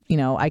just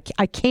I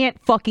can't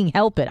fucking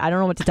help it. I don't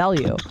know what to tell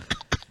you.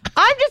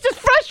 I'm just as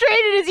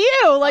frustrated as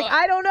you. Like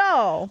I don't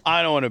know.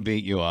 I don't want to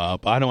beat you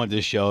up. I don't want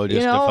this show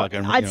just to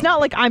fucking. It's not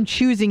like I'm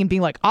choosing and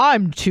being like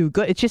I'm too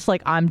good. It's just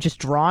like I'm just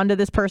drawn to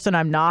this person.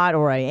 I'm not,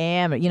 or I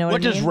am. You know what I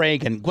does mean?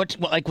 Reagan? What's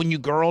like when you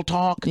girl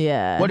talk?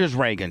 Yeah. What does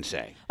Reagan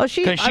say? Oh,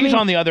 Because she's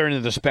on the other end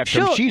of the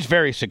spectrum. she'll- She's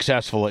very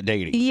successful at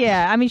dating.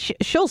 Yeah, I mean,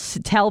 she'll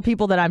tell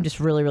people that I'm just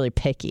really, really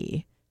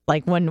picky.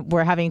 Like when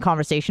we're having a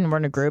conversation, we're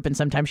in a group, and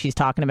sometimes she's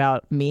talking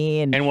about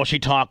me. And will she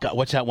talk?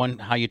 What's that one?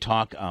 How you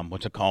talk?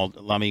 What's it called?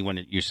 Lummy,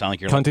 when you sound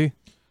like you're Cunty?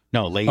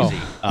 No, lazy.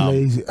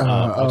 Lazy.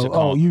 What's it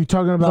called? You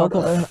talking about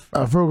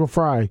Vocal Vocal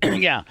Fry?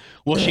 Yeah.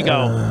 Will she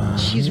go?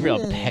 She's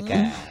real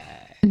picky.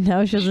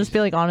 no, she'll just be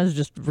like, Anna's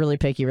just really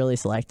picky, really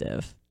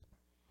selective.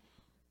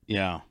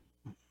 Yeah.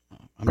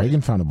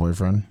 Reagan found a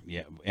boyfriend.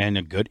 Yeah, and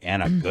a good one.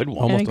 Almost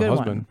And a a good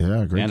husband.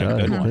 Yeah, great And a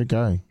guy. good one. Great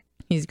guy.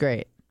 He's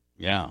great.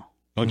 Yeah.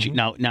 Don't you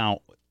now?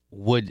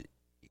 Would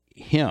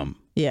him,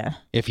 Yeah,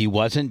 if he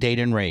wasn't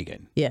dating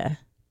Reagan, yeah.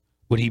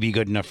 would he be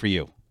good enough for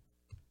you?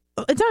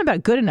 It's not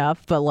about good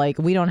enough, but like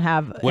we don't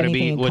have Would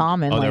anything in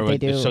common like they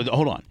do. So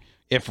hold on.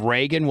 If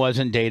Reagan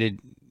wasn't dated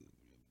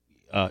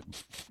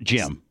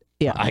Jim,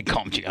 Yeah. I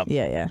call him Jim.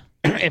 Yeah.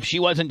 If she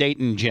wasn't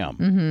dating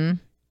Jim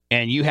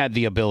and you had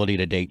the ability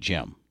to date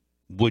Jim,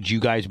 would you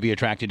guys be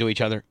attracted to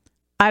each other?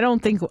 I don't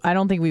think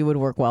we would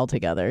work well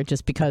together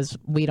just because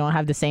we don't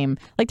have the same,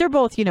 like they're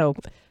both,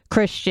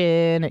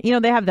 Christian,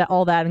 they have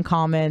all that in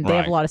common. They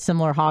have a lot of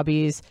similar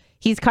hobbies.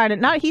 He's kind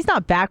of he's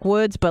not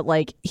backwoods, but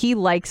like he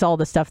likes all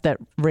the stuff that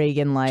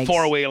Reagan likes.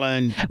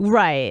 Four-wheeling.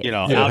 Right.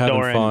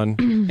 Outdoor fun.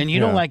 And you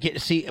don't like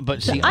it.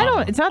 But I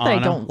don't, it's not that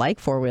Anna, I don't like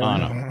four-wheeling.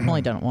 I've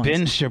only done it once.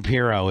 Ben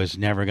Shapiro is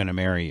never going to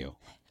marry you.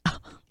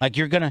 Like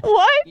you're gonna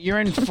What? You're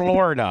in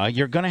Florida.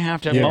 You're gonna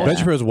have to. Yeah, Ben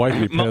Shapiro's wife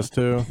would be pissed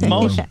too.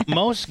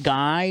 Most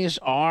guys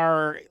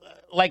are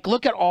like,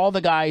 look at all the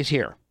guys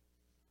here.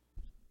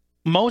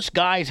 Most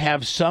guys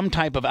have some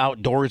type of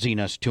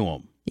outdoorsiness to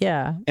them.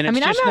 Yeah. And it's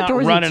just I'm not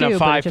outdoorsy running too, a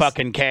but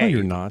fucking K. No,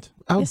 you're not.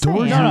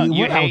 Outdoorsy? Yes,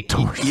 You What hate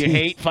outdoorsy? you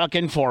hate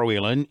fucking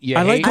four-wheeling.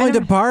 I like going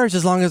to bars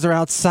as long as they're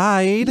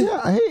outside.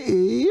 Yeah,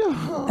 hey.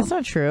 That's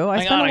not true. I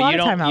Like, spend a lot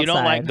of time outside. You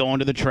don't like going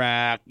to the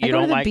track. You I go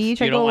don't to the like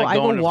beach. you I don't go like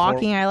going to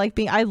walking. I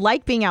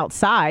like being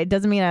outside.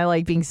 Doesn't mean I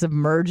like being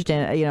submerged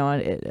in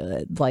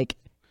like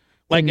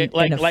in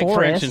a for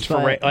forest, instance,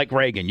 but- like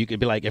Reagan, you could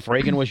be like, if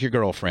Reagan was your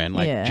girlfriend,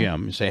 like Yeah.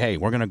 Jim, and say, hey,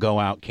 we're going to go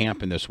out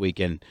camping this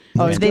weekend.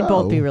 Let's they'd go.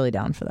 both be really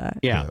down for that.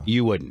 Yeah,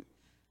 you wouldn't.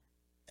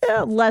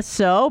 Less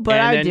so, but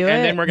and I then, do and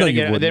it. then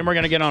we're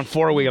gonna get on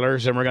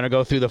four-wheelers and we're gonna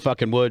go through the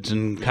fucking woods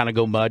and kind of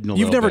go mudding a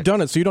You've little never bit.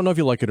 done it, so you don't know if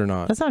you like it or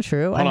not. That's not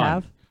true. Hold I on.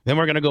 have. Then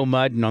we're gonna go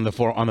mudding on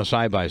the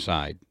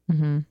side-by-side.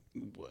 Mm-hmm.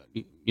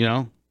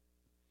 And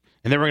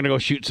then we're gonna go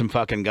shoot some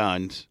fucking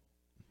guns,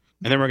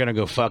 and then we're gonna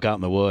go fuck out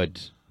in the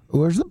woods.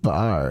 Where's the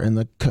bar and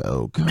the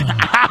Coke?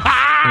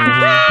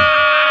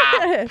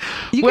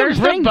 You Where's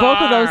can the bring both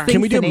of those bar? things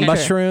Can we to do nature.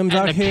 mushrooms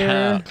out the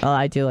here? Oh,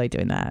 I do like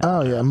doing that.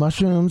 Oh, yeah,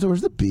 mushrooms.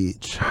 Where's the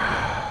beach?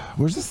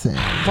 Where's the sand?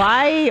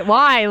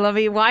 Why,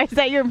 Lovey? Why is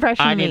that your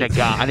impression I of me? need a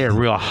guy. I need a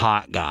real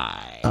hot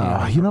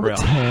guy. You know Real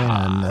the tan.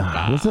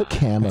 hot What's the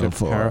camo That's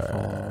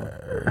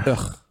for?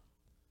 Ugh.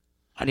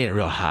 I need a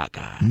real hot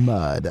guy.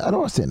 Mud. I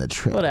don't want to stay in a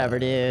trailer. Whatever,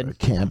 dude.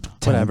 Camp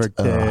tent. Whatever,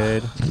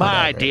 Ugh. dude.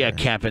 My idea of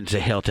camping's a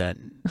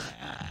Hilton.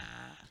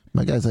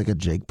 My guy's like a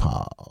Jake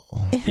Paul.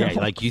 Yeah,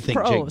 like you think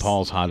Gross. Jake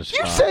Paul's hot as fuck.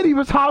 You said he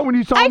was hot when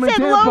you saw I him in said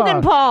Tampa.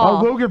 Logan Paul.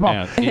 Oh, Logan Paul.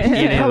 Yeah, he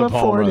did the Paul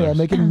California, brothers.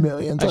 making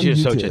millions That's on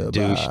just YouTube. such a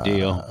douche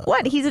deal.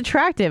 What? He's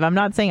attractive. I'm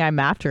not saying I'm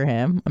after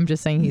him. I'm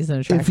just saying he's an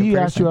If attractive he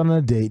person. asked you on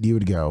a date, you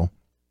would go.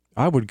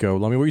 I would go.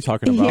 Lummy, what are you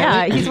talking about?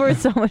 Yeah, he's worth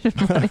so much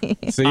money.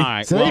 See? All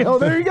right. See? Well, Oh,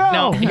 there you go.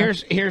 now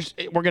here's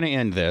we're gonna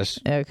end this.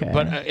 Okay.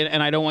 But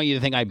and I don't want you to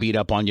think I beat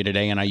up on you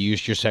today and I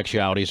used your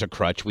sexuality as a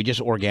crutch. We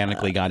just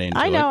organically got into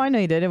it. I know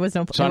you did. It was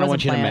no. So it I don't want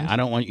wasn't you to. planned. I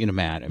don't want you to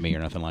mad at me or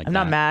nothing like I'm that.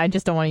 not mad. I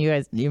just don't want you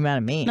mad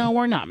at me. No,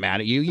 we're not mad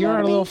at you. You're mad our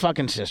at me? little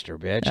fucking sister,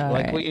 bitch. All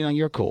like right.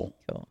 you're cool.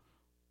 Cool.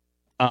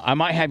 I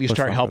might have you Let's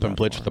start talk helping about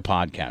Blitz more. with the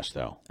podcast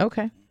though.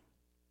 Okay.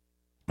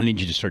 I need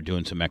you to start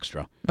doing some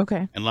extra.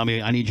 Okay. And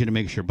I need you to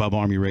make sure Bubba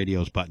Army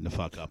Radio's button the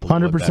fuck up. a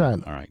little bit better.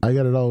 100%. All right. I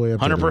got it all the way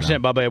up. to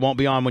 100%, Bubba. It won't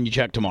be on when you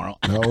check tomorrow.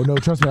 No,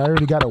 trust me. I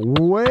already got it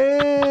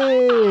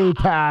way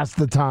past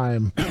the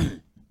time.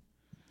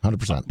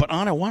 100%. But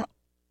Anna,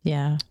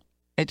 Yeah.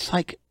 it's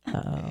like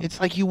Uh-oh. it's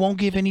like you won't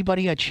give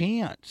anybody a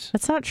chance.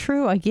 That's not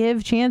true. I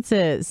give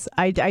chances.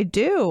 I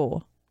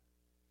do.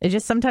 It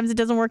just sometimes it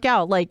doesn't work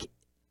out. Like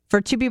for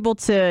two people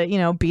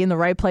to, be in the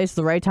right place at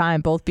the right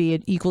time, both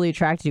be equally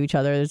attracted to each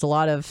other, there's a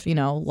lot of,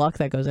 luck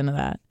that goes into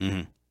that.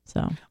 Mhm.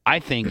 So I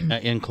think,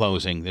 in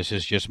closing, this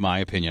is just my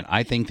opinion.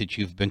 I think that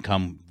you've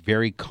become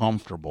very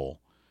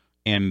comfortable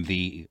in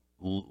the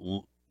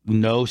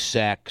no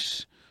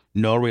sex,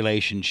 no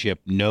relationship,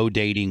 no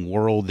dating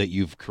world that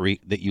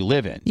that you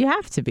live in. you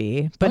have to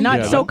be, but Oh, not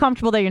yeah. so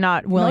comfortable that you're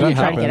not willing That to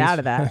try to get happens. out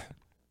of that.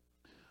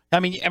 I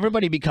mean,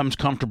 everybody becomes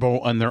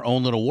comfortable in their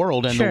own little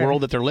world, and Sure. the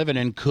world that they're living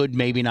in could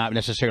maybe not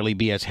necessarily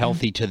be as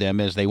healthy to them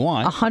as they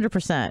want.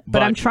 100%. But-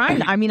 But I'm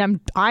trying.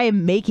 I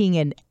am making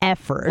an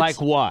effort. Like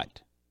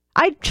what?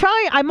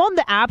 I'm on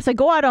the apps. I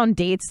go out on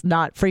dates,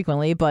 not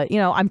frequently, but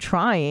I'm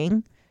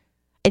trying.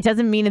 It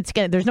doesn't mean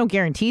there's no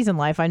guarantees in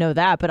life. I know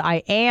that, but I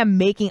am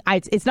making.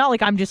 It's not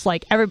like I'm just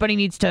like everybody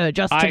needs to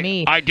adjust to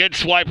me. I did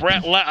swipe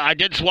right. I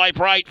did swipe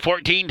right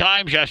 14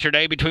 times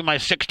yesterday between my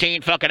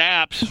 16 fucking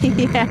apps.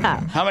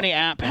 Yeah. How many Two.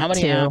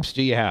 apps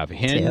do you have?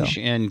 Hinge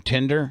and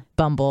Tinder.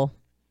 Bumble.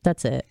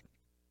 That's it.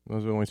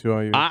 Those are the only two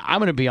I use. I'm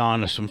going to be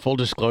honest. In full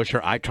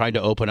disclosure, I tried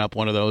to open up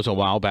one of those a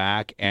while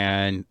back,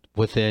 and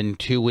within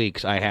 2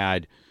 weeks, I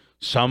had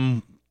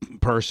some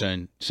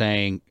person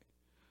saying,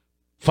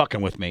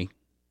 "Fucking with me,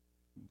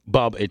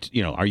 Bub."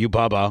 Are you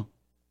Bubba?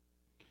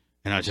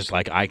 And I was just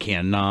like, I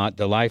cannot.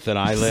 The life that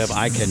I live,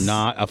 I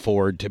cannot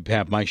afford to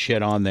have my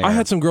shit on there. I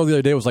had some girl the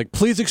other day was like,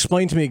 please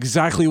explain to me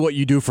exactly what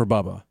you do for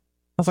Bubba. I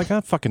was like,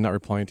 I'm fucking not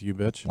replying to you,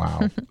 bitch.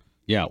 Wow.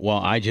 Yeah, well,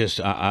 I just,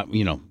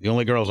 the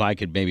only girls I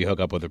could maybe hook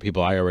up with are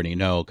people I already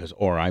know, because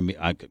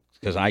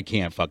I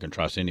can't fucking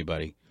trust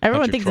anybody.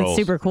 Everyone Bunch of thinks trolls.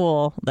 it's super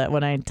cool that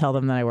when I tell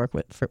them that I work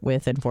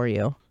with and for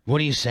you. What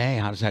do you say?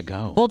 How does that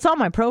go? Well, it's on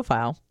my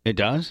profile. It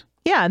does?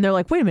 Yeah, and they're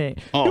like, wait a minute,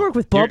 you work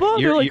with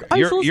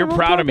Bubba? You're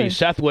proud of me.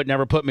 Seth would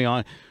never put me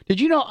on. Did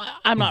you know?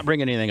 I'm not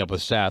bringing anything up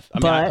with Seth. I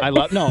mean, I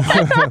love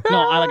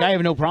I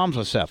have no problems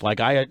with Seth.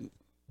 Like I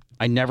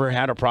never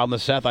had a problem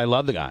with Seth. I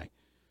love the guy.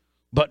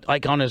 But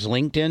like on his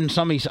LinkedIn,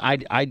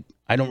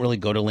 I don't really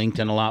go to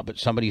LinkedIn a lot, but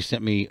somebody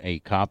sent me a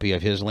copy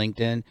of his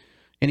LinkedIn,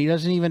 and he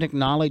doesn't even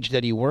acknowledge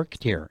that he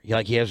worked here.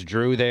 He has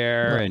Drew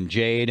there and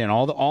Jade and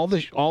all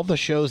the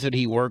shows that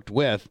he worked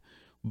with,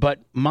 but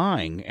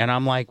mine. And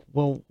I'm like,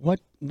 well,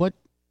 what?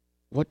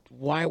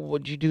 Why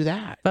would you do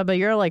that? But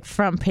you're like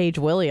front page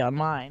Willie on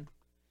mine.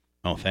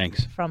 Oh,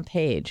 thanks. Front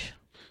page.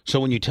 So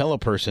when you tell a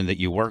person that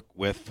you work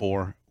with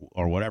for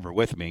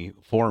me,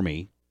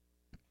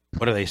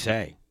 what do they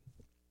say?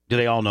 Do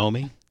they all know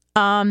me?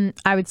 I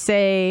would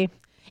say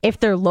if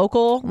they're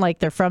local, like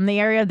they're from the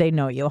area, they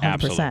know you 100%.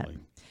 Absolutely.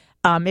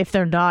 If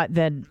they're not,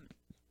 then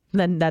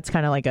that's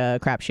kind of like a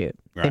crapshoot.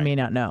 Right. They may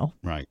not know.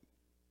 Right.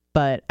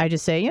 But I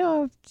just say,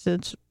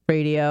 it's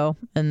radio,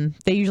 and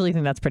they usually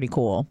think that's pretty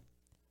cool.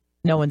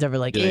 No one's ever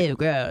like, ew,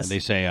 gross. They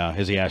say,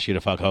 has he asked you to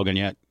fuck Hogan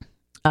yet?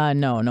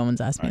 No one's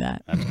asked me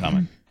that. That's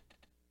coming.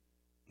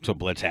 So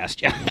Blitz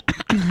asked you.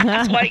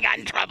 That's why he got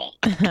in trouble.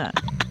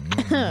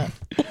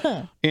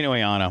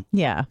 Anyway, Anna.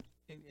 Yeah.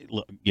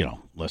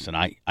 Listen,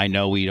 I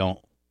know we don't,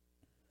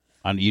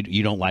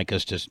 you don't like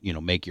us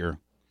to, make your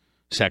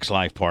sex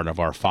life part of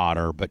our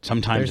fodder, but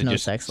sometimes There's no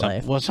sex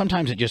life. Well,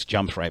 sometimes it just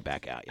jumps right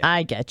back at you.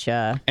 I get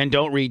you. And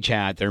don't read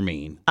chat. They're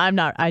mean. I'm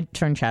not. I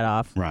turn chat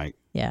off. Right.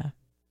 Yeah.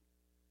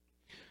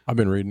 I've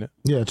been reading it.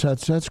 Yeah,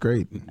 chat's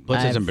great.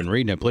 Blitz hasn't been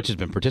reading it. Blitz has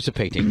been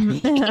participating.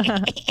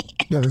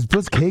 Yeah, this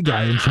Blitz K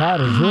guy in chat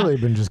has really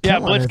been just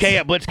killing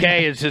Blitz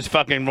K is just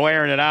fucking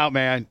wearing it out,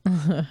 man.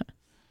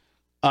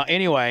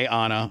 Anyway,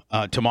 Anna,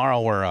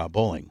 tomorrow we're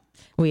bowling.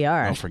 We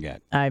are. Don't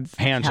forget.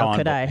 Hands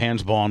on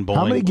bowling.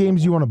 How many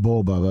games do you want to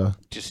bowl, Bubba?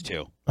 Just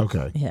 2.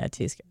 Okay. Yeah,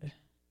 two's good.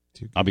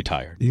 I'll be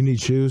tired. You need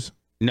shoes?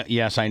 No,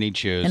 yes, I need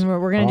shoes. And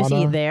we're going to just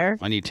eat there.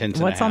 I need 10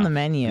 What's on the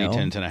menu? I need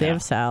 10 and a half. They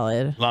have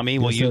salad. Lummy,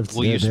 will you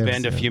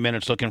spend a few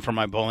minutes looking for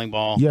my bowling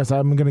ball? Yes,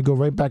 I'm going to go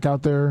right back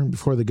out there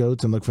before the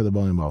goats and look for the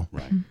bowling ball.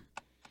 Right.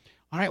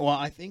 All right. Well,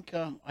 I think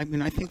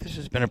this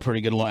has been a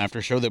pretty good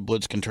after show that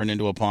Blitz can turn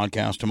into a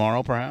podcast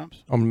tomorrow,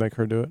 perhaps. I'm gonna make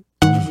her do it.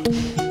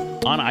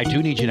 Anna, I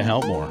do need you to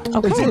help more.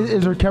 Okay.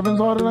 Is there Kevin's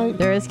Law tonight?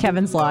 There is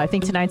Kevin's Law. I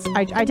think tonight's.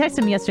 I texted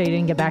him yesterday. He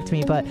didn't get back to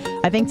me, but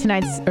I think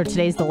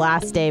today's the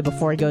last day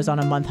before he goes on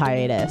a month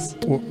hiatus.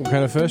 What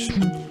kind of fish?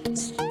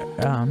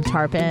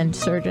 Tarpon,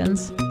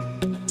 sturgeons,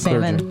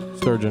 salmon,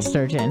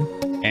 sturgeon.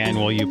 And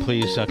will you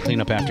please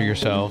clean up after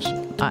yourselves?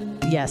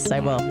 Yes,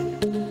 I will.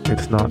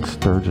 It's not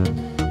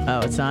sturgeon. Oh,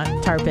 it's not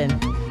tarpon.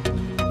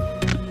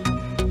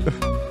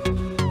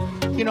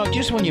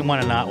 Just when you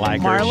want to not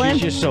like Marlin? her,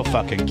 she's just so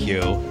fucking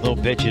cute. Little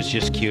bitch is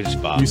just cute as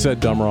fuck. You said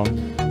dumb wrong.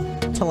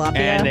 Tilapia.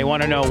 And they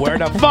want to know where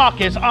the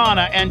fuck is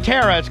Anna and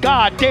Tara's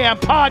goddamn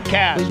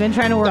podcast. We've been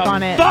trying to work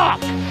on it.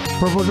 Fuck!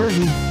 Purple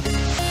jersey.